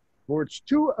Elohim. For it's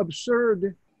too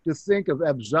absurd to think of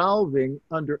absolving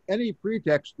under any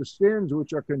pretext the sins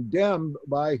which are condemned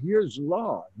by his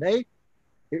law. Nay,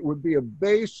 it would be a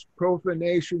base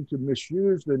profanation to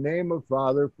misuse the name of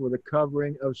Father for the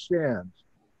covering of sins.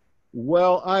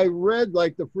 Well, I read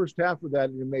like the first half of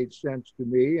that and it made sense to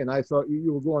me, and I thought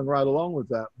you were going right along with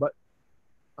that, but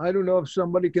I don't know if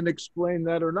somebody can explain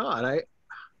that or not.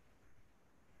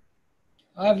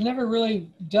 I've never really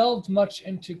delved much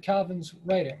into Calvin's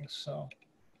writings, so.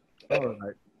 All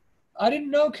right. I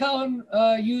didn't know Calvin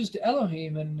used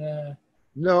Elohim and.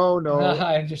 No.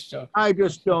 I'm just joking. I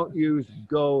just don't use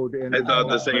goad. I thought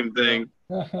the same thing.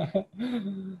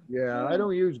 Yeah, I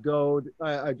don't use goad.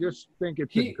 I just think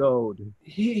it's a He- goad.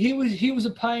 He was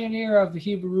a pioneer of the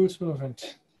Hebrew roots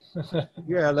movement.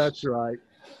 Yeah, that's right.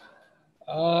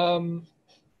 um,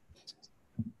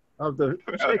 Of the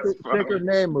That's sacred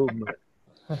name movement.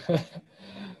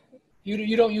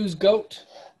 you don't use goat.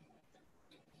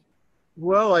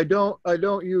 Well, I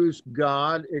don't use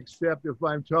God except if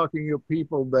I'm talking to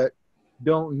people that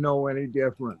don't know any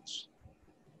difference.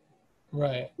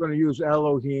 Right. I'm going to use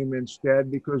Elohim instead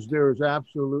because there is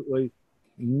absolutely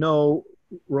no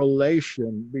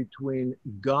relation between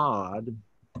God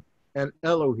and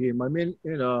Elohim. I mean,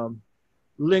 in a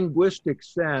linguistic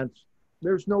sense,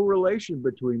 there's no relation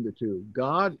between the two.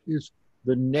 God is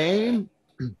the name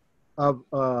of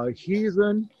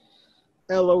heathen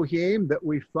Elohim that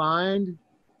we find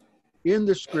in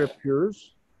the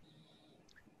scriptures.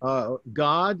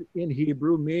 God in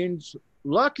Hebrew means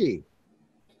lucky.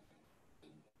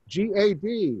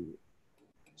 G-A-D.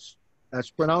 That's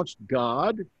pronounced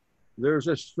God. There's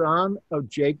a son of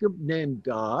Jacob named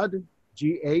God,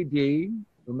 G-A-D.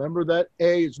 Remember that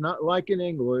A is not like in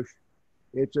English.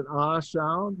 It's an ah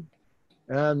sound.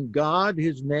 And God,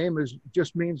 his name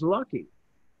just means lucky.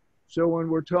 So when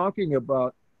we're talking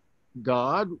about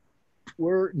God,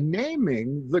 we're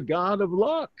naming the God of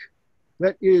luck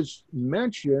that is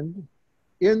mentioned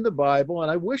in the Bible. And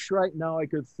I wish right now I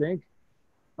could think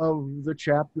of the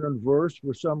chapter and verse.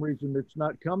 For some reason, it's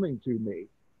not coming to me.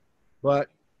 But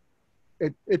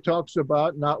it talks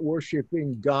about not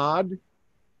worshiping God,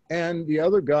 and the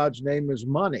other God's name is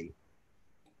money.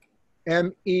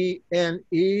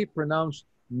 M-E-N-E, pronounced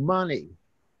money.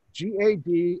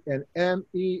 G-A-D and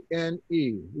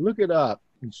M-E-N-E. Look it up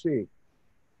and see.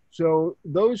 So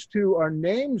those two are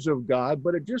names of God,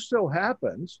 but it just so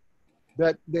happens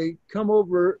that they come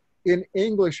over in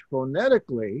English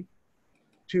phonetically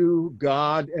to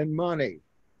God and money,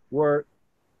 where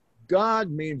God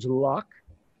means luck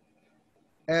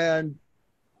and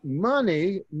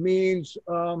money means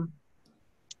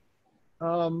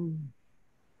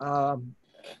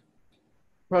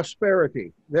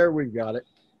prosperity. There we got it.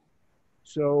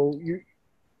 So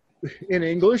in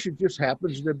English, it just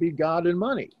happens to be God and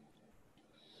money.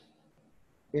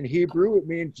 In Hebrew, it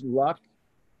means luck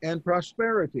and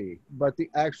prosperity, but the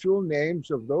actual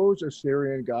names of those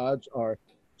Assyrian gods are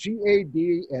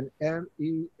G-A-D and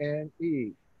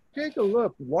M-E-N-E. Take a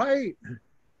look. Why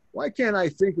can't I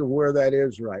think of where that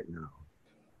is right now?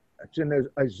 It's in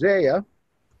Isaiah.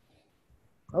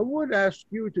 I would ask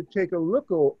you to take a look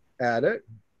at it.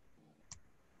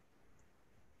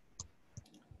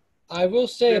 I will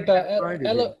say about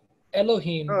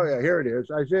Elohim. Oh yeah, here it is.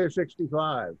 Isaiah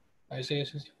 65. Isaiah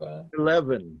 65.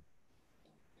 11.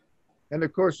 And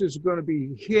of course, this is going to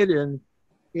be hidden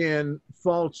in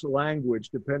false language,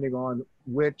 depending on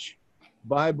which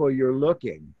Bible you're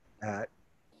looking at.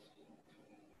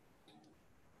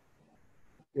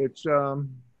 It's Isaiah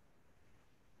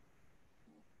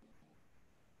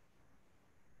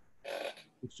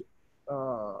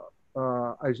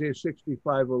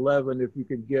 65:11. If you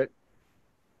could get,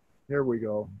 here we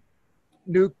go.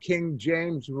 New King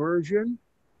James Version.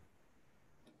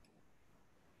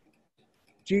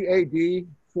 G-A-D,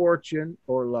 fortune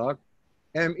or luck.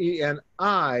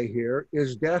 M-E-N-I here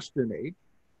is destiny.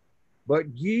 But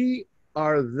ye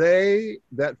are they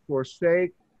that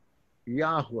forsake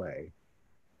Yahweh,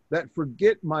 that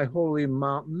forget my holy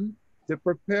mountain, to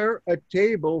prepare a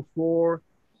table for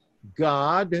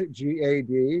God,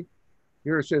 G-A-D.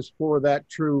 Here it says for that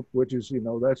troop, which is,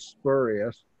 that's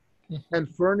spurious. And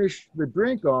furnish the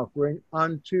drink offering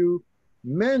unto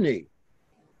many.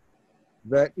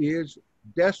 That is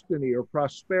destiny or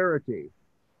prosperity.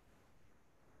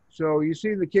 So you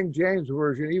see the King James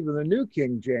Version, even the New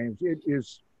King James,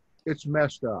 it's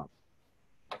messed up.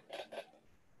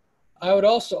 I would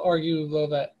also argue, though,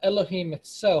 that Elohim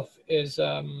itself is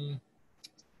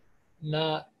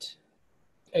not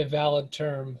a valid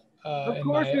term. Of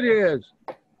course it is.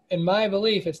 In my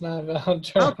belief, it's not a valid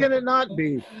term. How can it not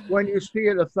be when you see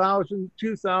it 1,000,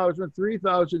 2,000,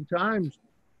 3,000 times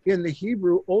in the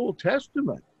Hebrew Old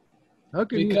Testament? How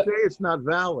can you say it's not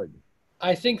valid?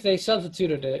 I think they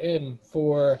substituted it in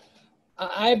for,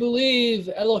 I believe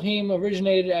Elohim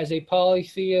originated as a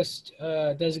polytheist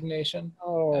designation.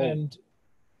 Oh, and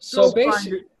so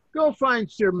basically, go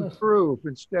find some proof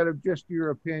instead of just your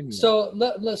opinion. So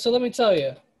let me tell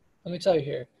you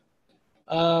here.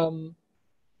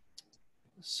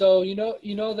 So you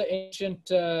know the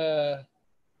ancient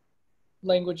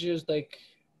languages like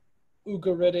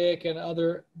Ugaritic and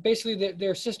other, basically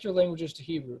they're sister languages to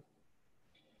Hebrew.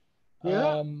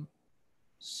 Yeah.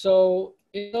 So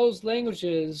in those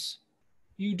languages,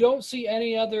 you don't see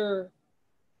any other,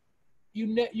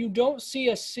 you don't see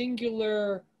a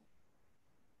singular,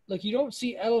 like you don't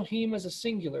see Elohim as a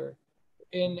singular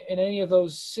in any of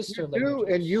those sister You do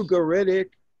languages. in Ugaritic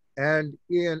and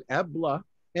in Ebla.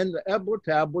 In the Ebla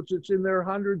tablets, it's in there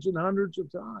hundreds and hundreds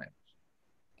of times.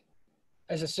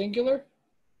 As a singular?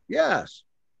 Yes.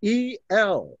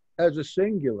 El as a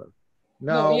singular.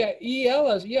 Now, No, yeah,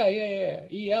 El as, yeah,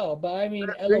 El, but I mean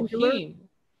singular? Elohim.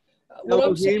 What I'm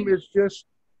Elohim saying is just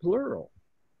plural.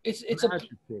 it's An a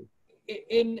adjective.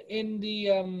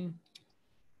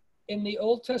 in the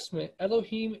Old Testament,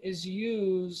 Elohim is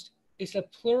used, it's a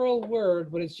plural word,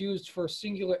 but it's used for a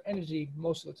singular entity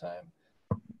most of the time.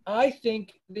 I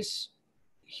think this,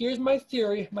 here's my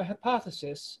theory, my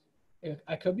hypothesis.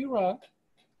 I could be wrong,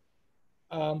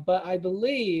 but I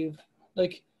believe,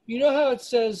 like, you know how it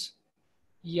says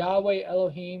Yahweh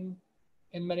Elohim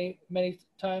in many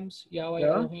times, Yahweh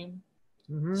Elohim?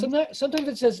 Mm-hmm. Sometimes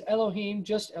it says Elohim,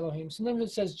 just Elohim. Sometimes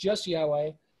it says just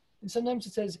Yahweh. And sometimes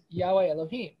it says Yahweh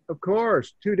Elohim. Of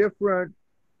course, two different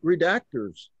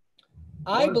redactors.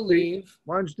 I believe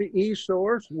one's the E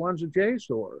source, one's a J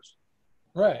source.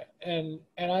 right, and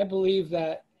I believe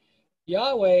that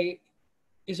Yahweh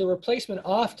is a replacement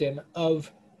often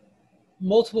of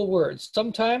multiple words.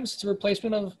 Sometimes it's a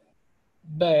replacement of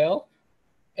Baal,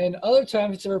 and other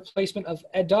times it's a replacement of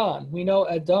Adon. We know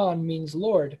Adon means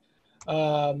Lord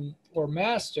or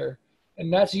Master,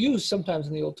 and that's used sometimes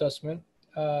in the Old Testament.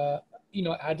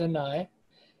 Adonai.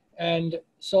 And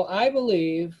so I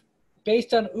believe,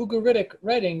 based on Ugaritic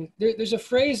writing, there's a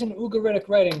phrase in Ugaritic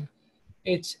writing.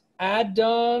 It's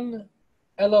Adon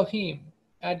Elohim.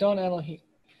 Adon Elohim.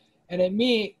 And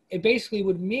it basically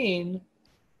would mean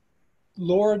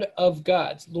Lord of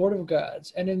gods, Lord of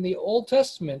gods. And in the Old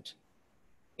Testament,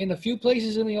 in a few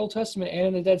places in the Old Testament and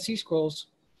in the Dead Sea Scrolls,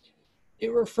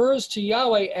 it refers to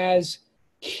Yahweh as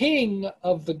King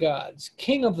of the gods,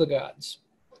 King of the gods.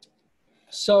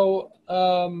 So,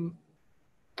 and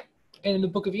in the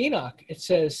book of Enoch, it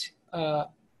says,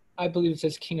 I believe it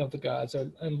says King of the gods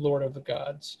and Lord of the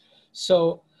gods.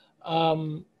 So,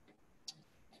 my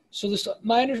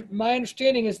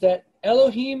understanding is that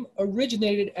Elohim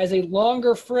originated as a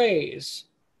longer phrase,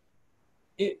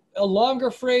 a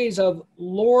longer phrase of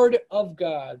Lord of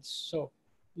gods. So,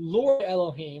 Lord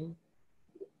Elohim,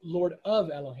 Lord of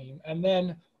Elohim, and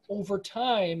then over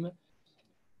time,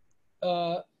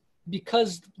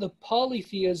 because the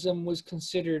polytheism was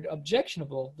considered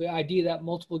objectionable, the idea that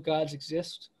multiple gods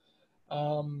exist,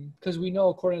 because we know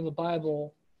according to the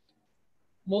Bible,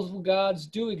 multiple gods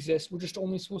do exist. We're just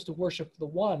only supposed to worship the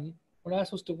one. We're not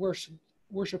supposed to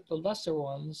worship the lesser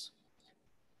ones.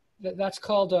 That's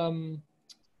called,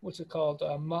 what's it called?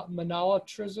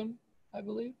 Monolatrism, I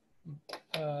believe.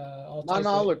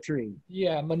 Monolatry.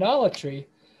 Yeah, monolatry.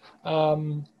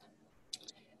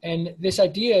 And this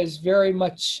idea is very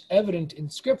much evident in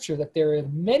Scripture, that there are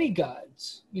many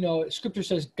gods. Scripture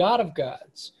says God of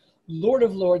gods, Lord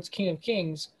of lords, King of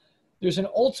kings. There's an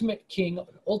ultimate king,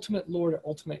 ultimate lord,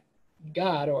 ultimate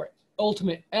God, or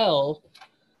ultimate El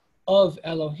of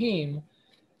Elohim.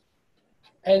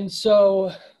 And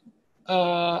so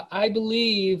I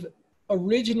believe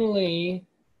originally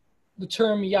the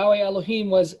term Yahweh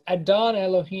Elohim was Adon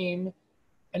Elohim,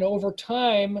 and over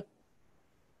time,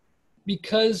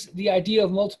 because the idea of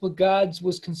multiple gods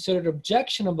was considered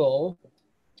objectionable,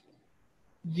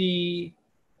 the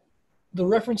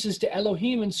references to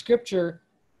Elohim in Scripture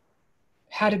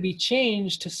had to be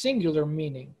changed to singular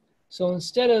meaning. So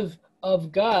instead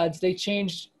of gods, they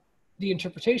changed the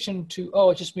interpretation to,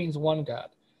 it just means one God.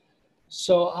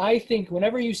 So I think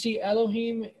whenever you see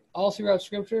Elohim all throughout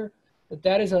Scripture,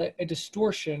 that is a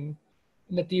distortion,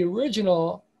 and that the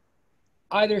original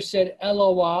either said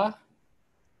Eloah,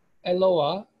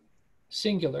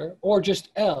 singular, or just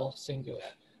El, singular.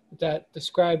 That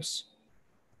describes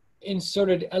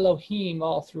inserted Elohim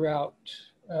all throughout,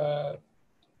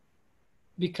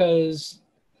 because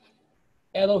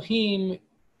Elohim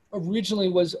originally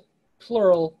was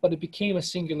plural, but it became a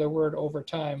singular word over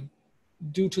time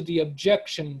due to the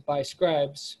objection by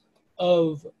scribes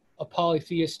of a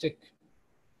polytheistic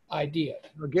idea.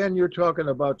 Again, you're talking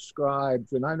about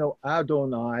scribes, and I know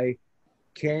Adonai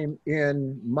came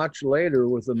in much later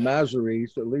with the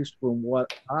Masoretes, at least from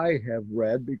what I have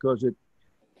read, because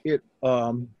it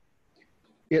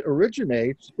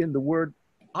originates in the word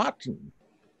Aten,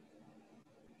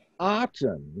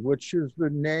 which is the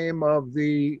name of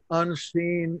the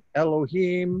unseen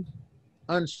Elohim,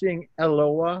 unseen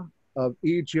Eloah of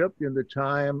Egypt in the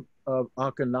time of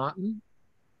Akhenaten.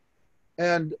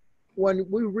 And when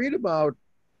we read about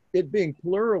it being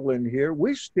plural in here,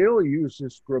 we still use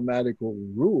this grammatical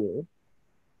rule.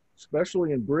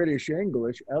 especially in British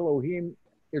English, Elohim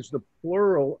is the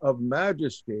plural of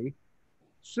majesty.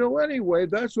 So anyway,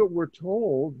 that's what we're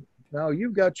told. Now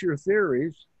you've got your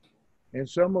theories, and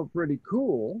some are pretty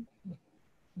cool,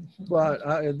 but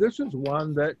this is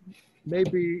one that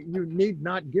maybe you need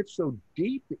not get so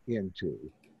deep into.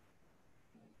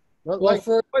 But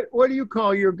Well, like, what do you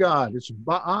call your God? It's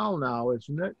Baal now,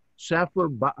 isn't it? Sefer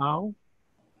Baal?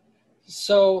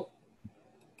 so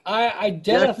I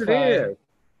Yes, it is.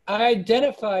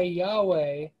 identify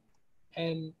Yahweh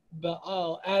and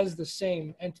Baal as the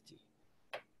same entity.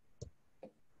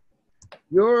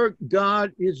 Your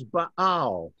God is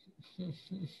Baal,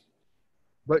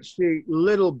 but see,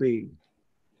 little b,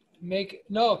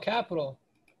 No capital,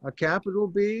 a capital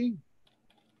B?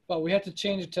 but we have to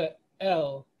change it to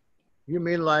L. You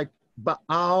mean like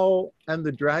Baal and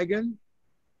the dragon?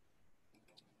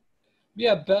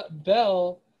 Yeah,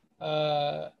 Bel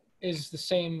is the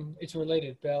same. It's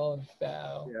related, Bel and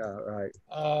Baal. Yeah, right.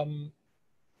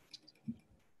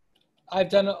 I've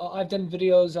done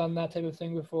videos on that type of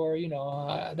thing before. You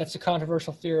know, that's a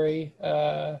controversial theory,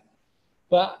 but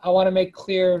I want to make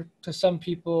clear to some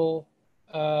people.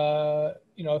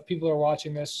 You know, if people are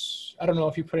watching this, I don't know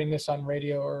if you're putting this on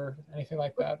radio or anything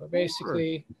like that, but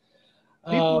basically,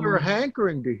 people are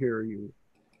hankering to hear you.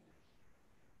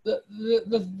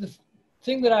 The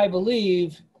thing that I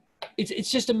believe, it's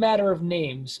just a matter of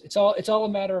names. It's all a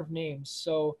matter of names.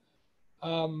 So,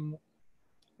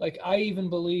 like I even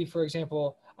believe, for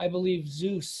example, I believe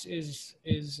Zeus is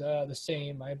the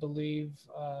same. I believe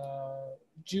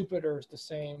Jupiter is the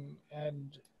same,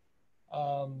 and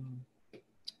I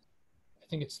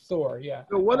think it's Thor. Yeah.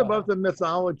 So what about the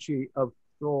mythology of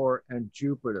Thor and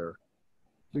Jupiter?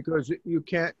 Because you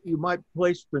might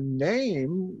place the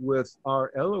name with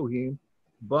our Elohim,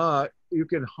 but you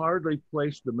can hardly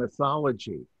place the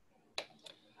mythology.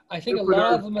 I think Jupiter, a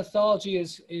lot of the mythology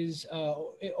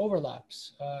it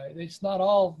overlaps. It's not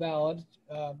all valid,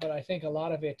 but I think a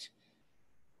lot of it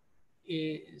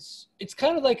is. It's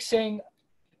kind of like saying,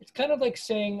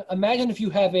 imagine if you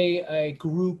have a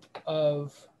group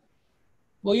of,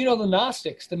 well, you know, the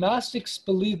Gnostics. The Gnostics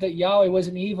believed that Yahweh was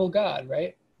an evil God,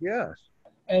 right? Yes.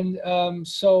 And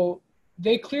so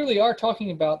they clearly are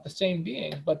talking about the same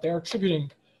being, but they're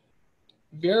attributing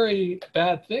very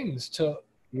bad things to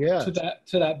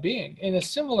that being. In a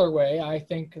similar way, I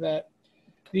think that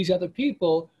these other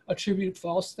people attribute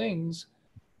false things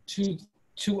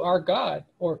to our God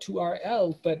or to our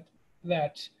El, but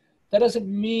that doesn't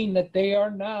mean that they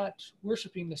are not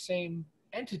worshiping the same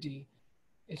entity.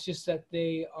 It's just that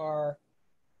they are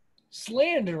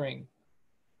slandering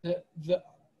the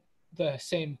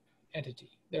same entity.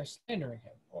 They're slandering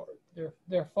him, or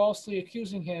they're falsely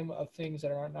accusing him of things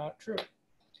that are not true.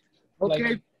 Okay,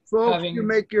 like folks, you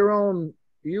make your own.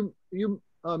 You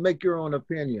make your own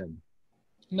opinion.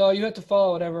 No, you have to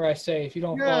follow whatever I say. If you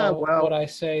don't follow what I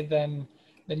say, then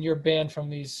you're banned from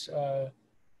these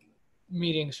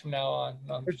meetings from now on.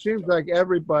 No, it seems like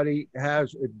everybody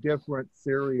has a different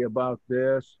theory about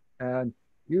this, and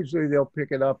usually they'll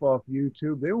pick it up off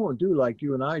YouTube. They won't do like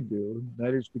you and I do.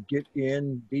 That is to get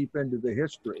in deep into the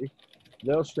history.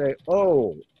 They'll say,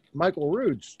 oh, Michael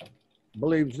Roots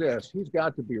believes this. He's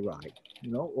got to be right,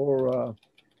 you know, or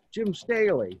Jim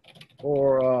Staley,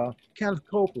 or Kenneth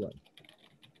Copeland.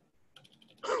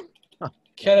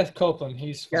 Kenneth Copeland,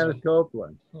 he's funny. Kenneth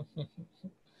Copeland.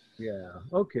 Yeah,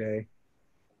 okay.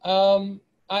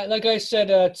 Like I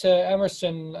said to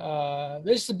Emerson,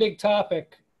 this is a big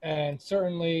topic, and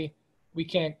certainly we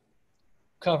can't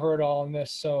cover it all in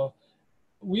this. So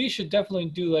we should definitely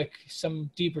do like some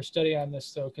deeper study on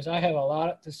this, though, because I have a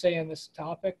lot to say on this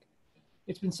topic.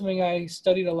 It's been something I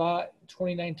studied a lot in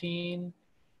 2019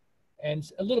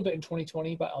 and a little bit in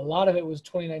 2020, but a lot of it was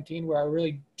 2019 where I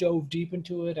really dove deep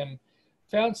into it and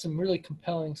found some really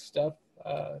compelling stuff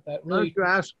that really. Why don't you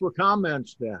ask for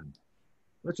comments then?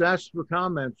 Let's ask for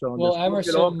comments on this. Well,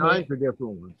 Emerson all kinds of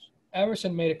different ones.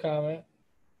 Emerson made a comment.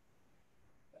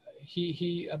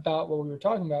 He about what we were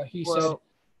talking about. He said,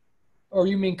 or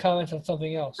you mean comments on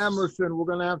something else? Emerson, we're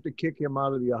going to have to kick him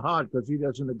out of the Ahad because he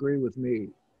doesn't agree with me.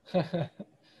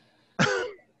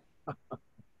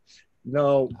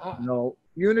 No.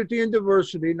 Unity and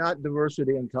diversity, not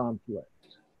diversity and conflict.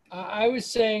 I was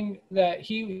saying that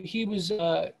he was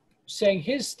saying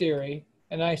his theory,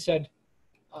 and I said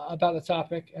about the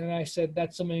topic, and I said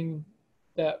that's something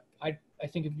that I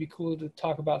think it'd be cool to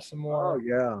talk about some more. Oh,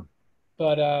 yeah.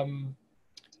 But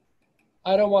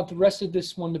I don't want the rest of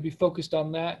this one to be focused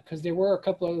on that, because there were a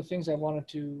couple other things I wanted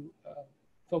to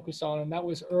focus on, and that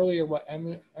was earlier what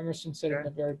Emerson said in the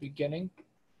very beginning,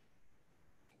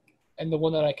 and the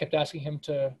one that I kept asking him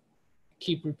to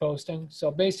keep reposting.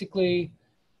 So basically,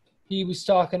 he was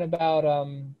talking about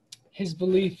his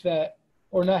belief that,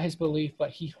 or not his belief, but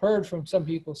he heard from some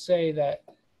people say that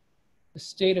the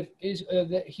state of Israel,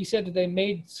 that he said that they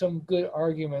made some good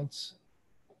arguments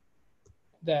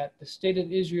that the state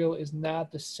of Israel is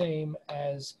not the same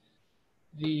as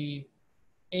the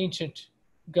ancient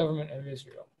government of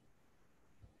Israel.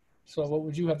 So what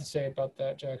would you have to say about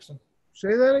that, Jackson?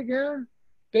 Say that again?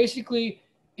 Basically,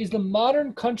 is the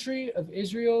modern country of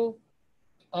Israel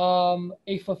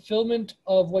a fulfillment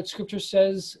of what Scripture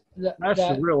says That's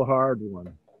a real hard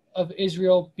one. Of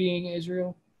Israel being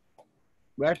Israel?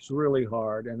 That's really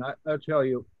hard. And I'll tell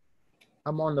you,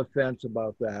 I'm on the fence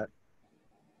about that.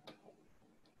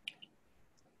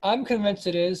 I'm convinced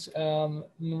it is. And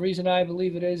the reason I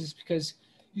believe it is because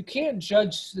you can't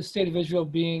judge the state of Israel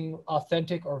being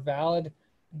authentic or valid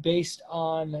based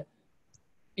on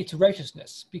its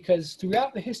righteousness, because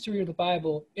throughout the history of the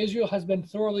Bible, Israel has been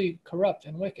thoroughly corrupt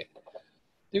and wicked.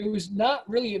 There was not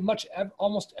really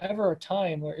almost ever a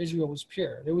time where Israel was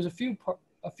pure. There was a few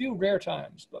rare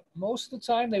times, but most of the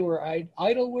time they were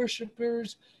idol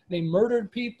worshippers. They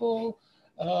murdered people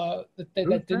that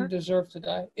didn't deserve to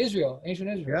die. Israel, ancient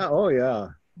Israel. Yeah. Oh, yeah.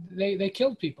 They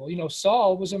killed people. You know,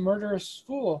 Saul was a murderous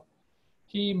fool.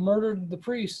 He murdered the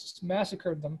priests,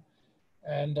 massacred them,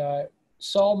 and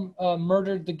Saul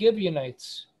murdered the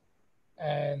Gibeonites,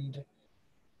 and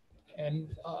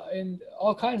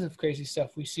all kinds of crazy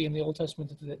stuff we see in the Old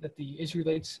Testament that the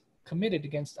Israelites committed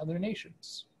against other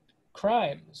nations,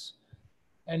 crimes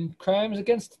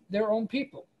against their own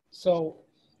people. So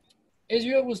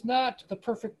Israel was not the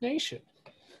perfect nation.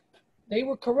 They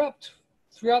were corrupt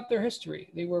throughout their history.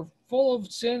 They were full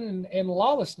of sin and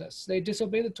lawlessness. They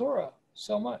disobeyed the Torah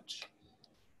so much.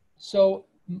 So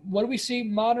what do we see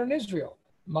in modern Israel?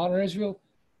 Modern Israel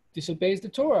disobeys the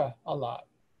Torah a lot.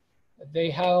 They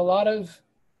have a lot of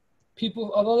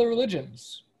people of other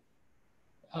religions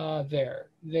there.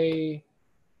 There's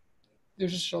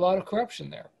just a lot of corruption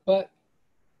there. But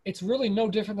it's really no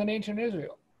different than ancient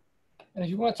Israel. And if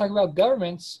you want to talk about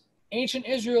governments, ancient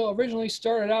Israel originally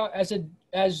started out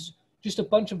as just a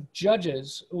bunch of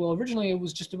judges. Well, originally it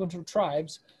was just a bunch of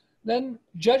tribes. Then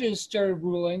judges started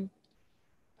ruling.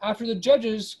 After the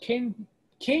judges came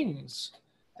kings.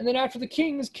 And then after the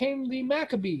kings came the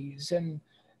Maccabees, and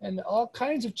all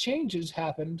kinds of changes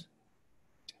happened.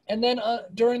 And then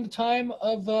during the time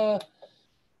of the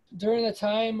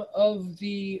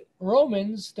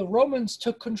Romans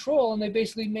took control, and they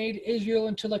basically made Israel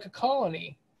into like a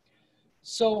colony.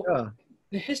 So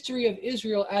the history of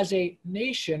Israel as a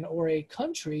nation or a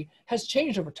country has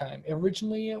changed over time.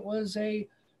 Originally, it was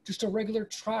just a regular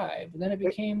tribe. And then it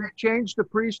became... They changed the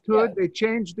priesthood. Yeah. They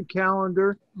changed the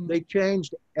calendar. They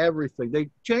changed everything. They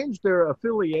changed their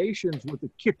affiliations with the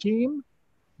Kittim.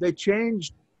 They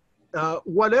changed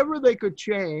whatever they could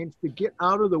change to get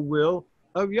out of the will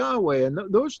of Yahweh. And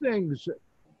those things,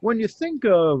 when you think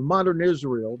of modern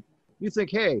Israel, you think,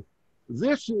 hey,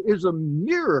 this is a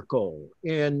miracle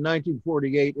in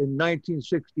 1948 and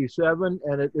 1967,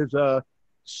 and it is a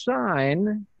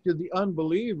sign to the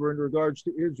unbeliever in regards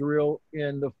to Israel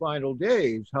in the final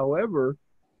days. However,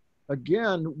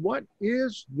 again, what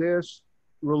is this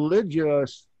religion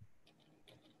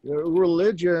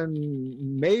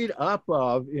made up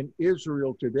of in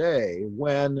Israel today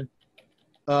when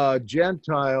a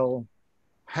Gentile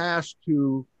has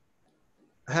to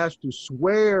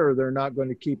swear they're not going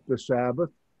to keep the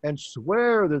Sabbath and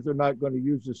swear that they're not going to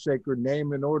use the sacred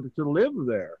name in order to live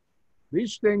there?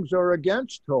 These things are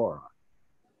against Torah,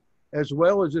 as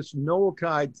well as this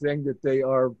Noahide thing that they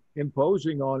are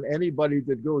imposing on anybody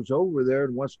that goes over there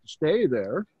and wants to stay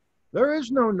there. There is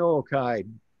no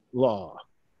Noahide law.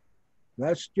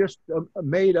 That's just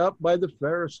made up by the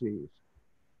Pharisees.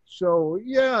 So,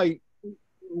 yeah,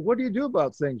 what do you do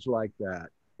about things like that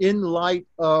in light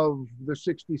of the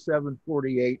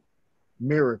 67-48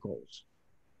 miracles?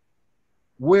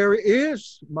 Where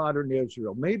is modern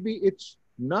Israel? Maybe it's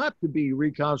not to be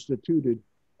reconstituted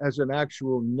as an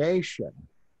actual nation.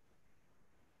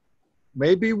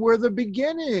 Maybe we're the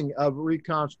beginning of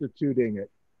reconstituting it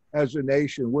as a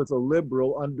nation with a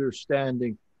liberal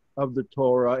understanding of the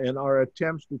Torah and our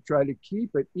attempts to try to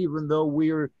keep it, even though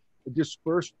we are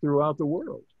dispersed throughout the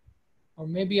world. Or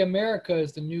maybe America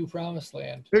is the new promised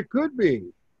land. It could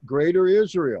be Greater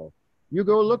Israel. You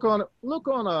go look on a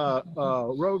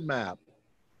road map.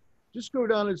 Just go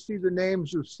down and see the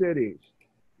names of cities.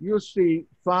 You'll see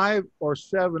 5 or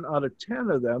 7 out of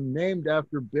 10 of them named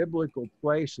after biblical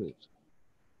places.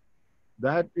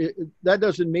 That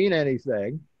doesn't mean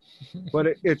anything, but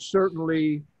it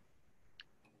certainly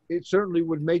it certainly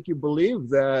would make you believe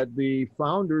that the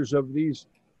founders of these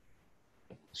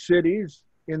cities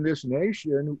in this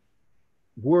nation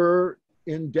were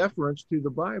in deference to the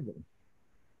Bible.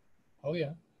 Oh,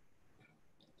 yeah.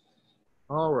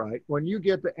 All right. When you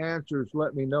get the answers,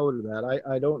 let me know to that.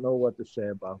 I don't know what to say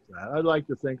about that. I'd like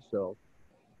to think so.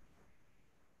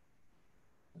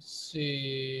 Let's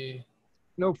see.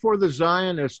 You know, for the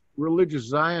Zionists, religious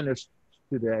Zionists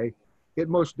today, it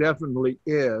most definitely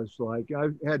is. Like,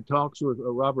 I've had talks with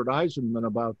Robert Eisenman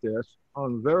about this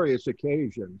on various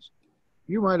occasions.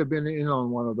 You might have been in on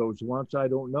one of those once, I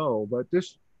don't know, but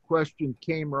this question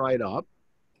came right up.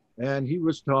 And he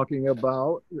was talking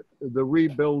about the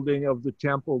rebuilding of the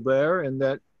temple there, and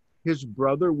that his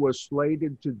brother was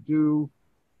slated to do,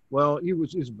 well,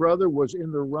 his brother was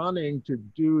in the running to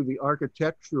do the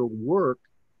architectural work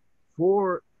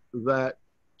for that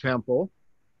temple.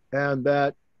 And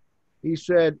that he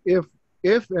said, if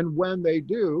and when they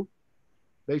do,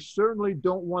 they certainly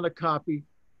don't want to copy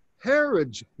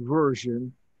Herod's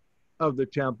version of the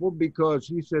temple, because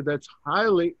he said it's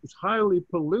highly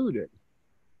polluted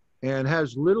and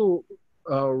has little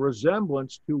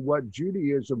resemblance to what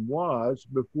Judaism was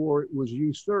before it was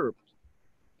usurped.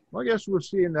 Well, I guess we're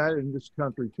seeing that in this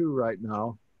country too right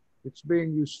now. It's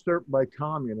being usurped by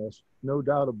communists, no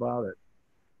doubt about it.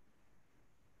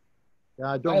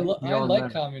 I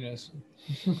like communism.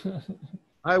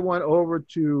 I went over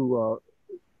to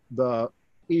the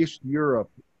East Europe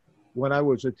when I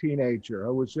was a teenager.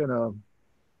 I was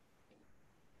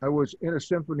in a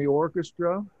symphony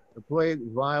orchestra. I played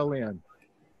violin,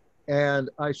 and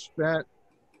I spent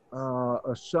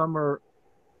a summer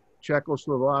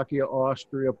Czechoslovakia,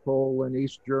 Austria, Poland,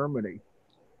 East Germany.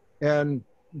 And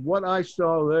what I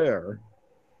saw there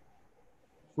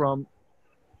from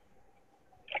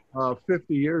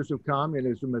 50 years of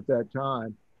communism at that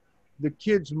time, the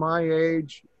kids my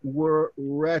age were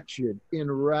wretched, in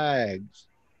rags.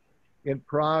 In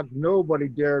Prague, nobody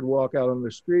dared walk out on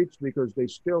the streets because they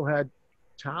still had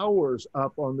towers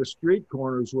up on the street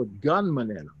corners with gunmen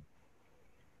in them.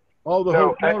 All the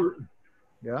hotels.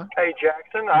 Yeah. Hey,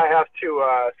 Jackson, I have to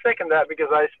second that, because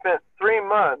I spent 3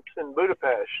 months in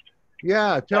Budapest.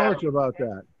 Yeah, tell us about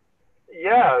that.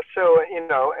 Yeah, so, and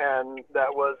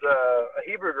that was a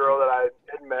Hebrew girl that I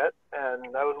had met,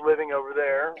 and I was living over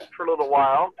there for a little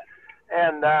while.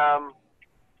 And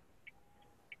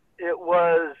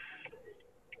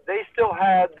they still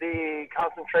had the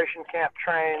concentration camp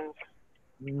trains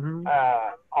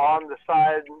on the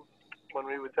side when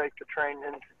we would take the train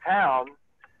into town,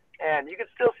 and you could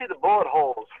still see the bullet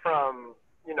holes from,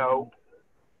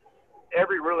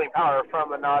 every ruling power, from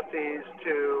the Nazis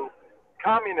to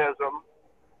communism.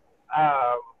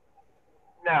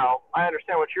 Now, I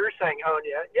understand what you're saying,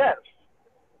 Onya. Yes,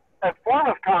 a form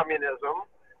of communism,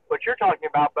 what you're talking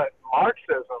about, but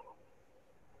Marxism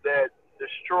that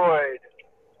destroyed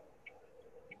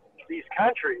these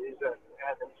countries and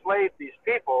enslaved these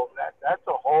people, that's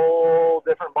a whole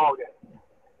different ballgame.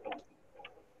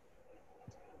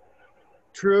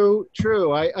 True.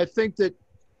 I think that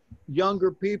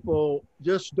younger people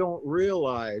just don't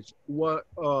realize what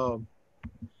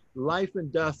life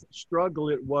and death struggle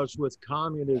it was with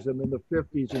communism in the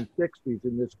 50s and 60s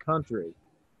in this country.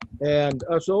 And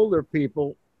us older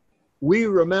people, we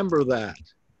remember that.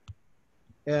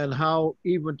 And how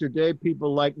even today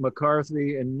people like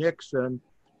McCarthy and Nixon,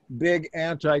 big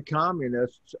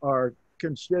anti-communists, are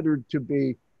considered to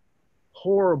be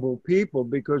horrible people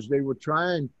because they were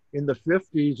trying in the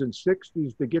 50s and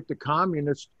 60s to get the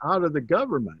communists out of the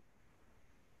government.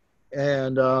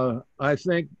 And I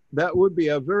think that would be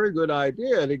a very good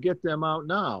idea to get them out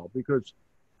now, because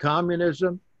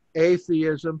communism,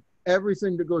 atheism,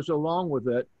 everything that goes along with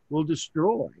it will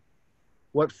destroy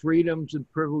what freedoms and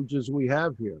privileges we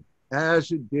have here,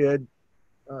 as it did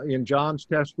in John's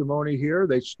testimony here.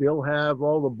 They still have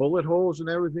all the bullet holes and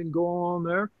everything going on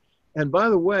there. And by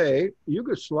the way,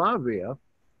 Yugoslavia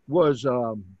was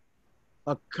a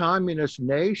communist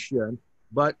nation,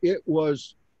 but it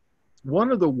was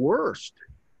one of the worst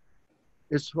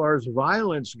as far as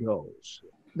violence goes.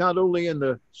 Not only in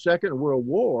the Second World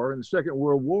War, even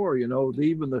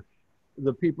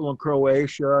the people in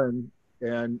Croatia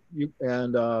and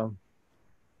the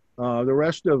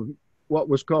rest of what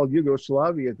was called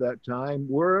Yugoslavia at that time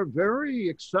were very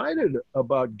excited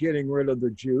about getting rid of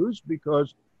the Jews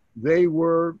because they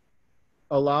were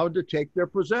allowed to take their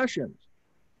possessions.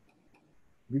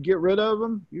 You get rid of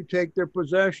them, you take their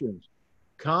possessions.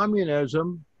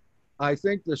 Communism, I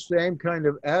think the same kind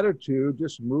of attitude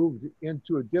just moved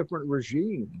into a different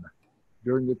regime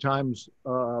during the times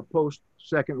post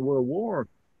Second World War.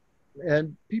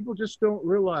 And people just don't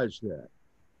realize that.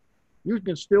 You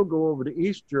can still go over to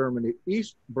East Germany,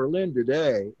 East Berlin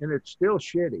today, and it's still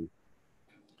shitty.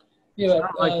 Yeah, It's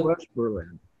not like West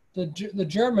Berlin. The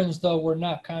Germans, though, were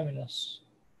not communists.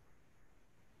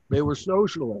 They were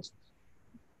socialists,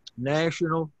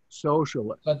 national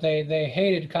socialists. But they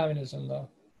hated communism, though.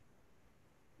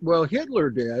 Well, Hitler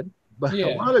did, but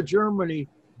a lot of Germany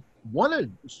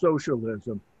wanted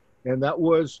socialism, and that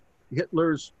was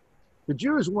Hitler's. The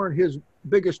Jews weren't his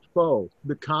biggest foe.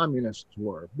 The communists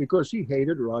were, because he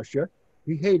hated Russia.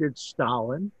 He hated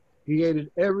Stalin. He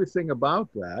hated everything about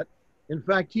that. In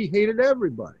fact, he hated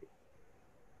everybody.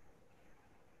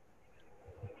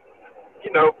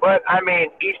 You know, but I mean,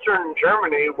 Eastern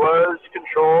Germany was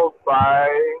controlled by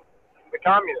the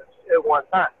communists at one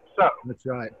time. So that's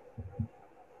right.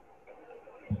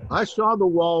 I saw the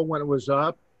wall when it was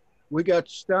up. We got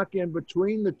stuck in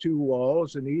between the two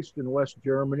walls in East and West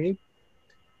Germany,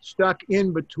 stuck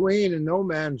in between in no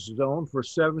man's zone for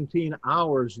 17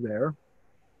 hours there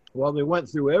while they went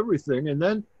through everything. And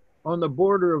then on the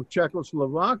border of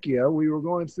Czechoslovakia, we were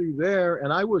going through there,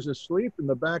 and I was asleep in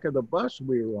the back of the bus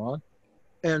we were on,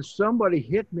 and somebody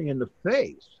hit me in the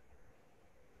face.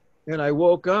 And I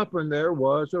woke up, and there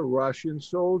was a Russian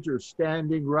soldier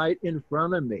standing right in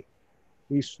front of me.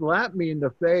 He slapped me in the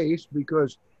face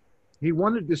because he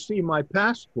wanted to see my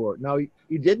passport. Now,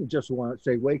 he didn't just want to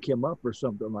say, wake him up or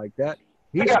something like that.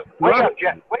 Wake up,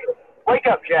 Jackson. Wake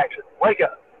up, Jackson. Wake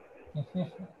up.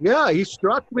 Yeah, he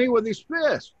struck me with his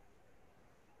fist.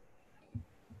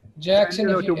 Jackson,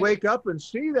 and, to wake up and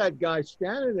see that guy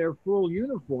standing there full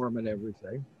uniform and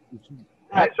everything.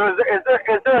 All right, so is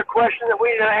there a question that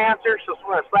we need to answer? So I'm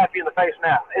going to slap you in the face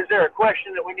now. Is there a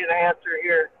question that we need to answer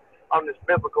here on this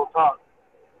biblical talk?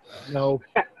 No.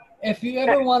 If you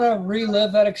ever want to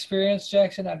relive that experience,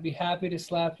 Jackson, I'd be happy to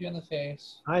slap you in the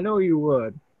face. I know you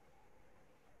would.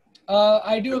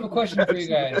 I do have a question for you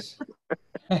guys.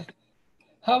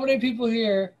 How many people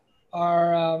here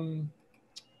are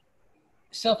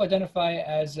self-identify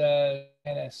as a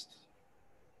Zionist,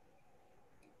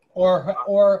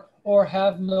 or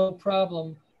have no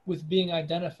problem with being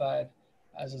identified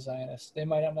as a Zionist? They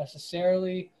might not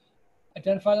necessarily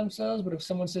identify themselves, but if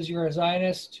someone says you're a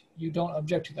Zionist, you don't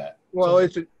object to that. Well,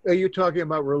 are you talking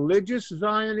about religious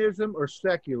Zionism or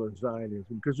secular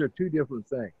Zionism? Because they're two different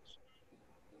things.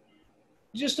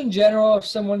 Just in general, if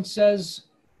someone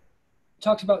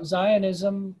talks about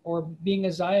Zionism or being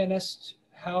a Zionist,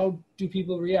 how do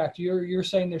people react? You're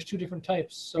saying there's two different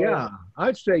types. So yeah,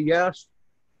 I'd say yes.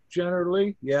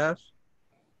 Generally, yes.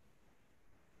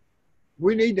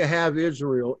 We need to have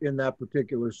Israel in that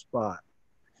particular spot.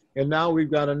 And now we've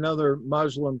got another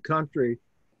Muslim country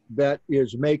that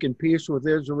is making peace with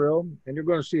Israel. And you're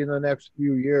going to see in the next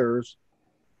few years,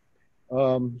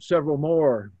 several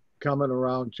more coming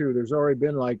around too. There's already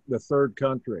been like the third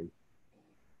country.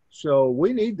 So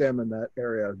we need them in that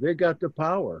area. They got the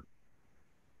power.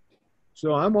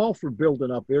 So I'm all for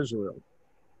building up Israel.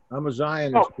 I'm a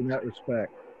Zionist in that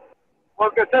respect. Well,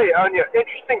 I was going to tell you, Anya,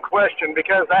 interesting question,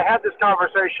 because I had this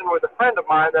conversation with a friend of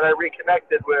mine that I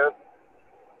reconnected with.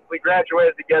 We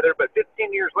graduated together, but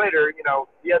 15 years later, about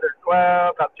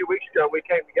 2 weeks ago, we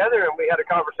came together and we had a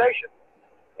conversation.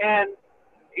 And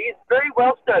he's very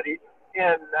well studied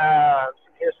in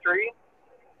some history.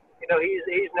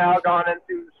 He's now gone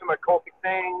into some occultic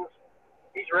things.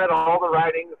 He's read all the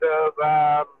writings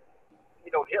of,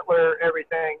 Hitler,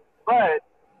 everything. But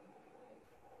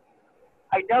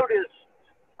I noticed,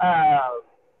 I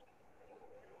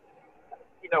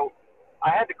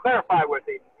had to clarify with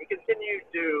him. He continued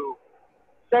to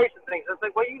say some things. I was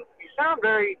like, well, you sound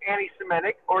very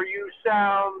anti-Semitic, or you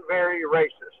sound very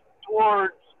racist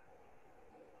towards,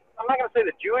 I'm not going to say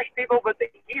the Jewish people, but the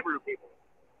Hebrew people.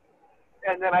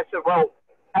 And then I said, well,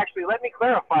 actually, let me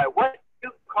clarify. What do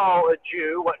you call a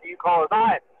Jew? What do you call a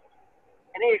Zionist?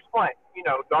 And he explained,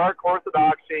 dark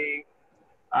orthodoxy.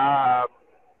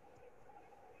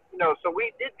 So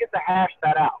we did get to hash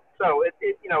that out. So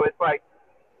it's like,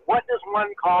 what does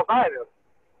one call Zionism?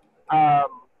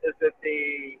 Is it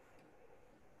the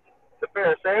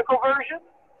Pharisaical version,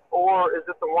 or is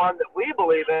it the one that we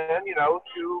believe in?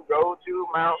 To go to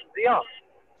Mount Zion.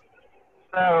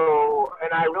 So,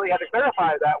 and I really had to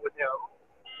clarify that with him.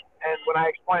 And when I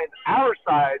explained our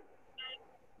side,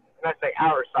 and I say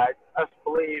our side, us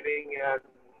believing in,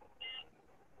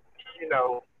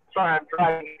 sorry, I'm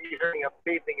driving, you're hearing a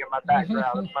beeping in my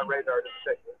background. It's my radar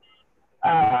detector.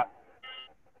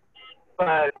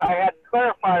 But I had to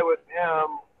clarify with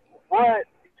him what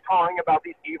he's calling about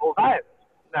these evil Zionists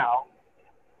now.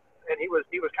 And he was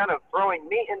kind of throwing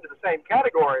me into the same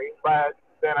category, but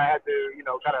then I had to,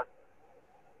 kind of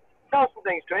tell some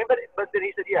things to him, but then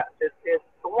he said, yes, it's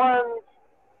the ones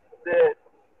that,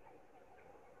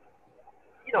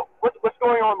 you know, what's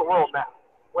going on in the world now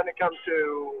when it comes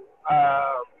to,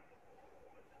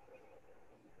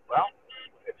 well,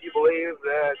 if you believe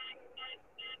that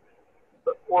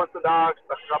the Orthodox,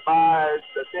 the Rabbis,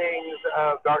 the things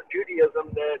of dark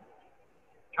Judaism that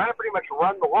kind of pretty much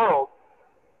run the world,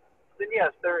 then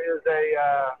yes, there's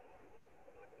a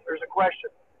question.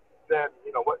 Then,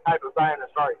 you know, what type of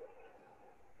Zionist are you?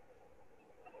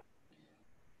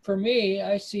 For me,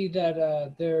 I see that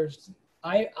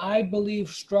I believe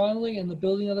strongly in the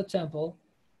building of the temple.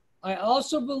 I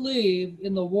also believe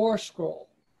in the war scroll,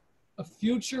 a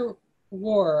future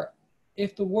war.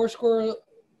 If the war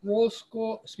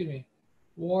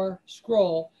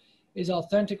scroll is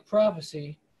authentic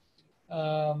prophecy,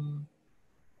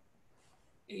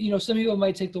 you know, some people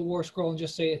might take the war scroll and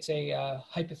just say it's a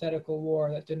hypothetical war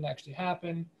that didn't actually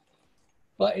happen.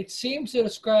 But it seems to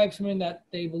describe something that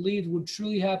they believed would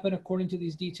truly happen according to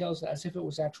these details as if it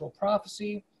was actual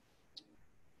prophecy.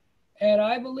 And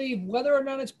I believe whether or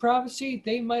not it's prophecy,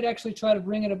 they might actually try to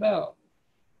bring it about.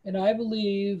 And I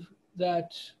believe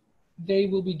that they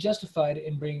will be justified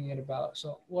in bringing it about.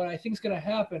 So what I think is going to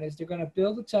happen is they're going to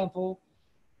build a temple.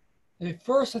 They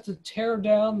first have to tear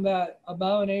down that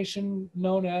abomination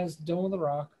known as the Dome of the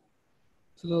Rock.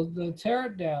 So they'll tear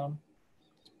it down.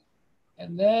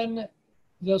 And then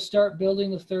they'll start building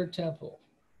the third temple.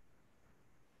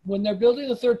 When they're building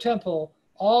the third temple,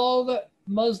 all the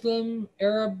Muslim,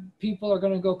 Arab people are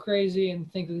going to go crazy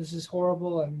and think that this is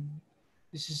horrible and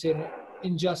this is an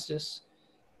injustice.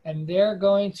 And they're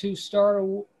going to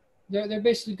they're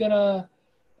basically going to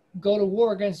go to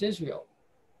war against Israel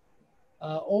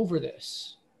over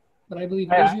this. But I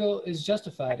believe Israel is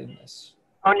justified in this.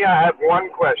 Anya, I have one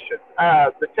question.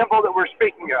 The temple that we're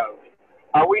speaking of,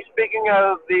 are we speaking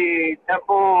of the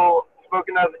temple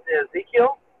spoken of in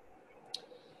Ezekiel?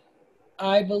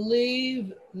 I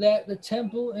believe that the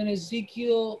temple in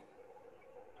Ezekiel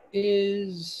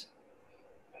it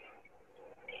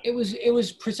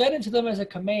was presented to them as a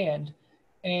command,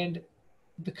 and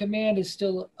the command is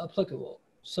still applicable.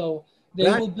 So they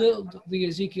will build the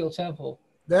Ezekiel temple.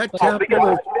 That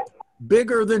temple is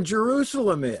bigger than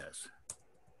Jerusalem is.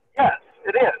 Yes,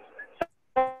 it is.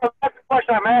 So that's the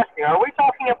question I'm asking. Are we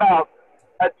talking about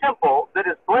a temple that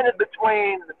is blended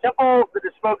between the temple that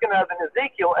is spoken of in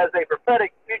Ezekiel as a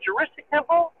prophetic futuristic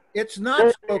temple? It's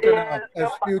not spoken of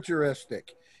as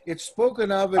futuristic. It's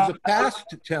spoken of as a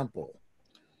past temple.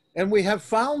 And we have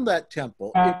found that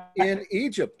temple in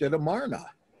Egypt at Amarna.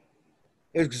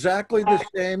 Exactly the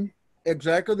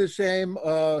same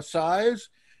size,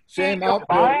 same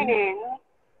outbuilding.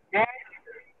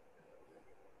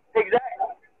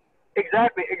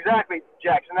 Exactly,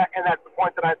 Jackson. And that's the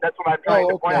point that's what I'm trying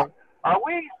to point out. Are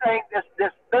we saying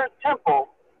this third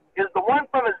temple is the one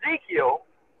from Ezekiel,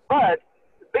 but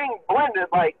being blended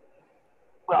like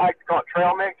I like to call it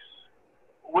trail mix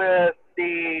with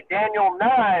the Daniel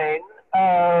 9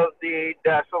 of the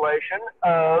desolation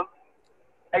of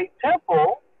a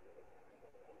temple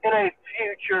in a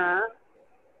future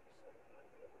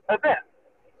event?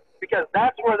 Because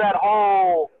that's where that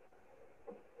whole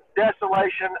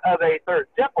desolation of a third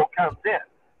temple comes in.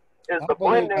 Is the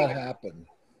blending that happened?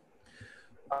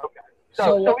 Okay.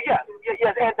 So yes,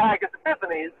 Antiochus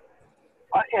Epiphanes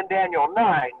in Daniel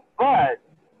 9, but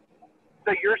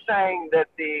so you're saying that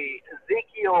the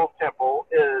Ezekiel temple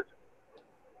is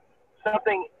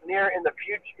something near in the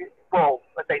future? Well,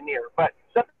 let's say near, but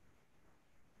something.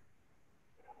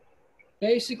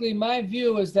 Basically, my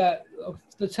view is that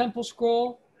the temple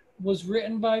scroll was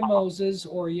written by Moses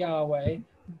or Yahweh,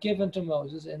 given to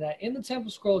Moses, and that in the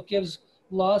temple scroll it gives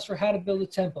laws for how to build a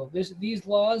temple. These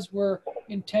laws were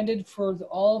intended for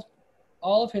all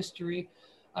of history.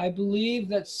 I believe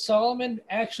that Solomon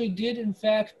actually did in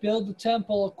fact build the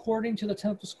temple according to the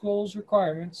temple scroll's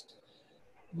requirements.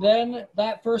 Then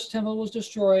that first temple was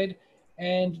destroyed,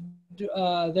 and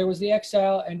there was the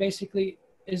exile, and basically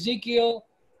Ezekiel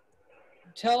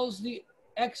tells the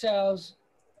exiles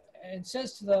and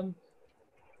says to them,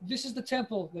 this is the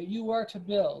temple that you are to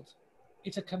build.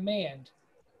 It's a command.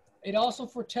 It also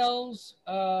foretells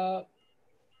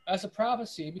as a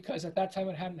prophecy, because at that time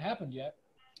it hadn't happened yet.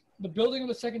 The building of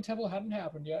the second temple hadn't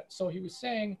happened yet. So he was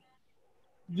saying,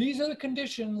 these are the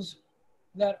conditions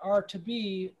that are to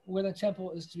be where the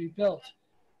temple is to be built,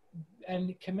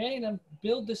 and commanding them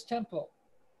build this temple.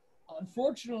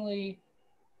 Unfortunately,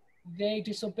 they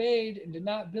disobeyed and did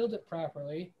not build it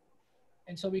properly.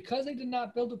 And so because they did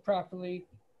not build it properly,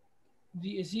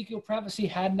 the Ezekiel prophecy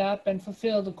had not been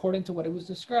fulfilled according to what it was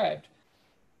described.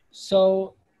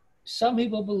 So some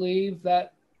people believe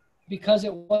that because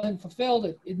it wasn't fulfilled,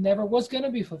 it never was going to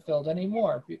be fulfilled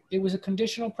anymore. It was a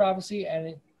conditional prophecy and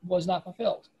it was not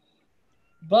fulfilled.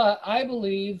 But I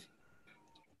believe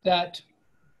that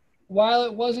while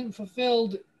it wasn't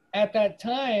fulfilled at that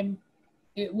time,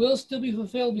 it will still be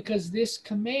fulfilled, because this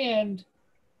command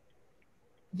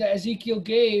that Ezekiel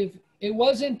gave, it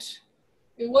wasn't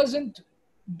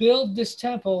build this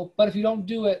temple, but if you don't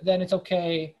do it, then it's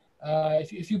okay.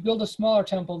 If you build a smaller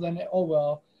temple, then oh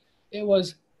well. It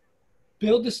was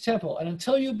build this temple, and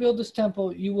until you build this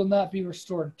temple, you will not be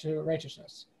restored to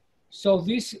righteousness. So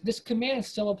this command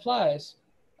still applies.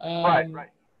 Right.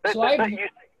 But, So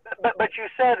but you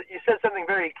said something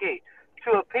very key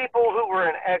to a people who were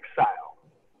in exile,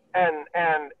 and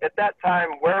at that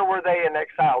time, where were they in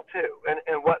exile to,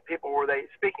 and what people were they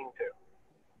speaking to?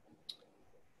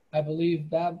 I believe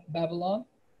Babylon.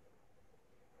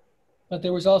 But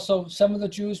there was also some of the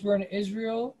Jews were in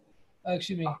Israel,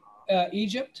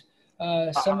 Egypt.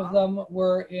 Some of them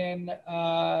were in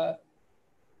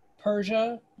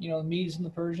Persia, the Medes and the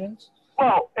Persians.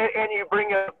 Well, and you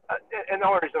bring up, and the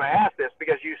only reason I asked this,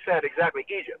 because you said exactly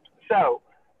Egypt. So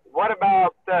what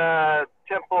about the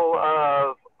temple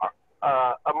of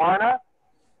Amarna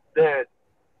that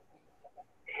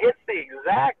hits the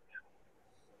exact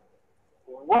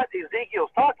what Ezekiel's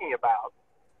talking about,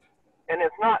 and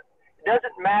it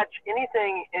doesn't match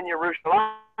anything in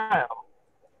Jerusalem,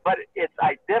 but it's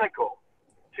identical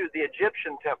to the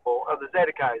Egyptian temple of the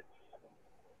Zedekites.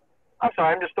 I'm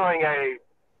sorry, I'm just throwing a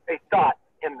thought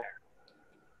in there,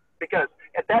 because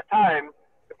at that time,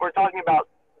 if we're talking about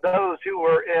those who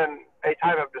were in a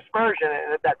time of dispersion,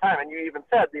 and at that time, and you even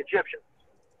said the Egyptians.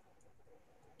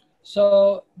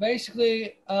 So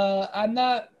basically, I'm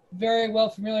not very well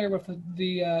familiar with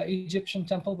the Egyptian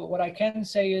temple, but what I can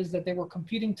say is that they were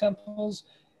competing temples,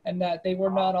 and that they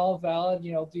were not all valid.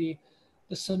 The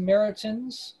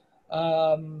Samaritans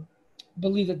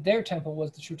believe that their temple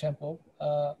was the true temple,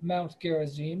 Mount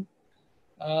Gerizim.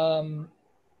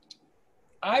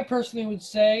 I personally would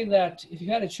say that if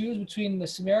you had to choose between the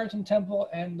Samaritan temple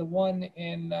and the one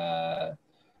in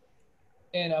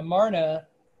Amarna,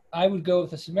 I would go with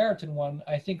the Samaritan one.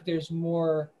 I think there's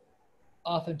more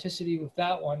authenticity with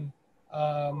that one,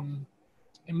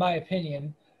 in my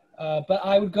opinion. But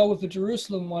I would go with the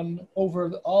Jerusalem one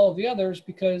over all of the others,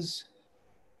 because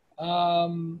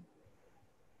from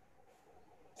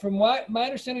my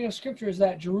understanding of Scripture is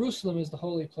that Jerusalem is the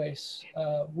holy place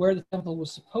where the temple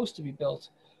was supposed to be built.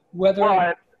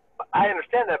 Well, I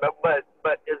understand that,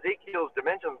 but Ezekiel's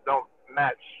dimensions don't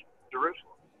match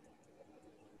Jerusalem.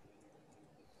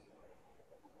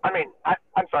 I mean,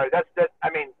 I'm sorry. I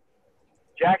mean,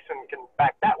 Jackson can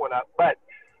back that one up, but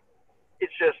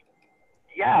it's just,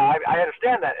 yeah, I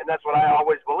understand that, and that's what I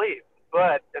always believed.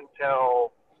 But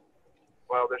until,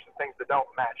 well, there's some things that don't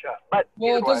match up. But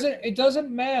it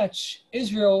doesn't match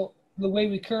Israel the way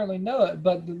we currently know it.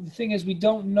 But the thing is, we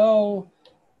don't know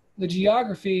the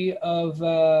geography of,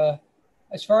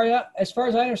 as far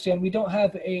as I understand, we don't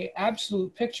have a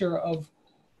absolute picture of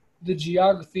the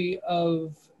geography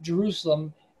of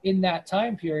Jerusalem in that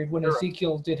time period when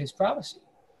Ezekiel did his prophecy.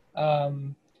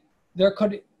 There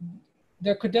could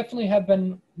definitely have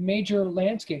been major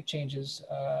landscape changes.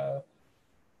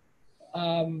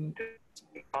 But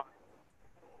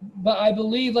I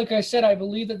believe, like I said, I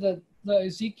believe that the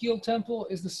Ezekiel temple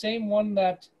is the same one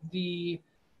that the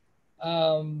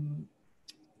temple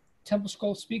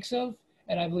scroll speaks of,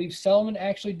 and I believe Solomon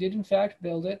actually did in fact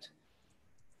build it.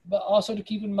 But also to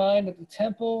keep in mind that the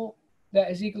temple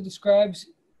that Ezekiel describes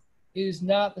is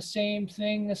not the same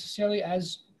thing necessarily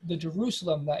as the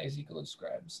Jerusalem that Ezekiel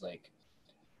describes. Like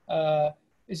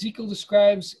Ezekiel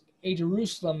describes a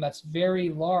Jerusalem that's very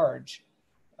large,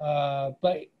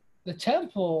 but the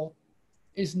temple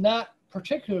is not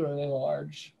particularly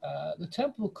large. The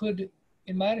temple could,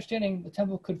 in my understanding, the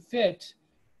temple could fit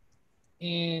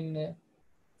in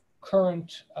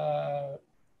current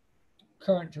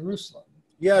Jerusalem.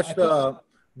 Yes, the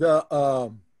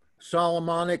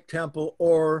Solomonic temple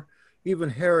or even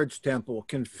Herod's temple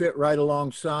can fit right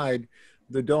alongside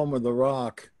the Dome of the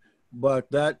Rock. But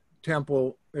that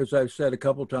temple, as I've said a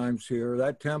couple times here,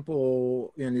 that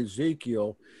temple in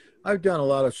Ezekiel, I've done a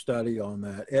lot of study on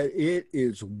that. It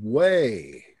is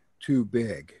way too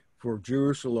big for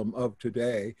Jerusalem of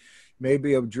today,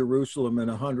 maybe of Jerusalem in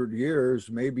 100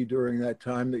 years, maybe during that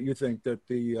time that you think that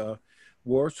the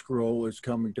War Scroll is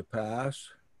coming to pass.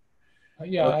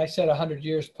 Yeah, I said 100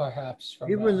 years perhaps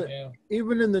from even now, yeah.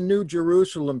 Even in the New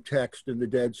Jerusalem text in the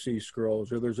Dead Sea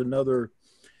Scrolls, or there's another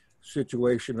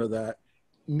situation of that,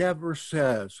 never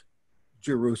says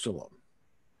Jerusalem.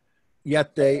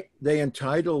 Yet they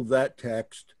entitled that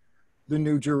text the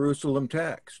New Jerusalem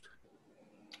text.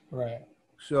 Right.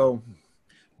 So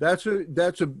that's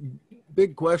a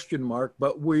big question mark,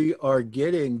 but we are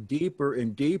getting deeper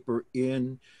and deeper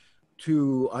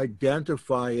into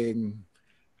identifying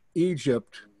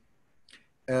Egypt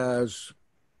as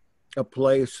a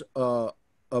place of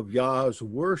Yah's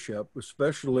worship,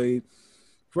 especially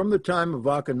from the time of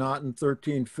Akhenaten,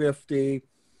 1350,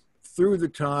 through the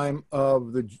time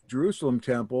of the Jerusalem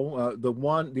temple. The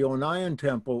Onion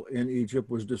temple in Egypt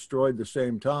was destroyed the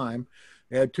same time.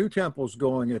 They had two temples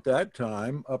going at that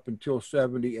time up until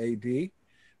 70 AD.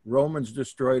 Romans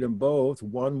destroyed them both.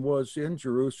 One was in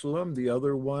Jerusalem. The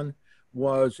other one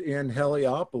was in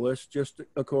Heliopolis, just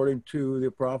according to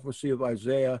the prophecy of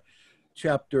Isaiah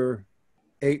chapter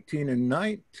 18 and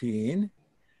 19.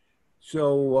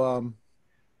 So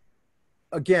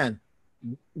again,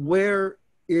 where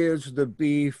is the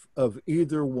beef of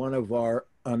either one of our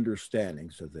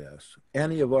understandings of this?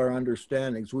 Any of our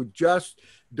understandings? We just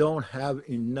don't have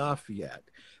enough yet.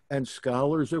 And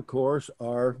scholars, of course,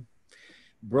 are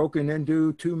broken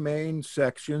into two main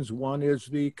sections. One is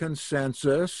the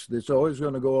consensus that's always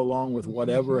going to go along with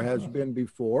whatever has been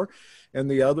before. And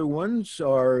the other ones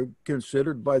are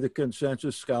considered by the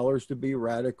consensus scholars to be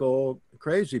radical,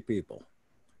 crazy people.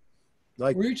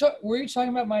 Like, were you talking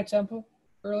about my temple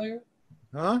earlier?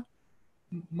 huh?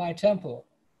 My temple.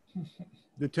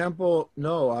 The temple?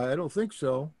 No, I don't think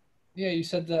so. Yeah, you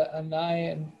said the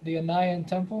Onion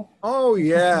temple? Oh,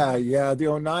 yeah, the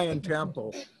Onion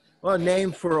temple. Well,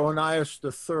 named for Onias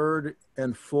the third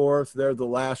and fourth. They're the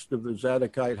last of the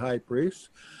Zadokite high priests.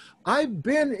 I've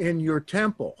been in your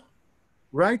temple,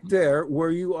 right there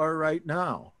where you are right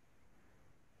now.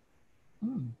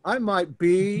 I might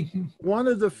be one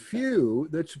of the few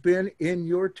that's been in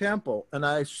your temple, and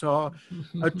I saw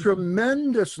a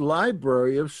tremendous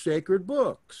library of sacred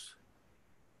books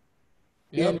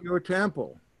in your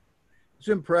temple. It's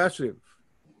impressive.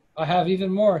 I have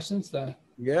even more since then.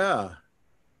 Yeah.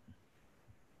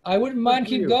 I wouldn't mind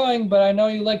keep going, but I know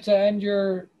you like to end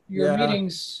your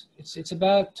meetings. It's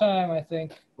about time, I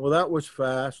think. Well, that was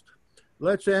fast.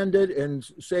 Let's end it and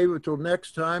save it till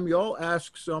next time. Y'all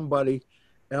ask somebody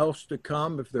else to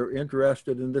come if they're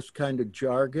interested in this kind of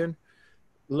jargon.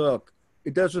 Look,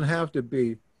 it doesn't have to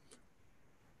be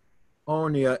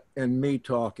Onya and me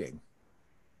talking.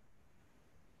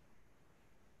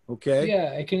 Okay?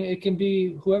 Yeah, it can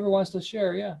be whoever wants to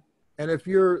share, yeah. And if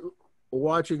you're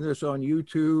watching this on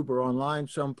YouTube or online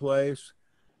someplace,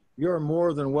 you're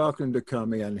more than welcome to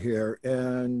come in here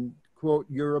and quote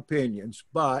your opinions.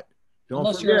 But don't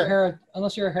forget,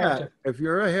 unless you're a heretic. If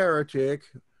you're a heretic,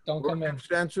 don't come in.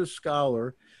 Consensus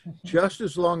scholar, just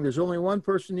as long, there's only one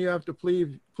person you have to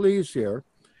please here,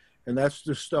 and that's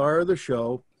the star of the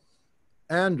show,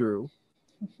 Andrew.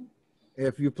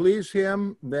 If you please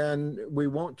him, then we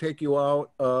won't take you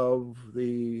out of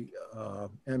the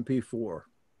MP4.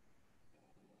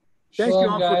 Thank you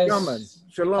all for coming.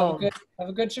 Shalom. Have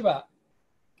a good Shabbat.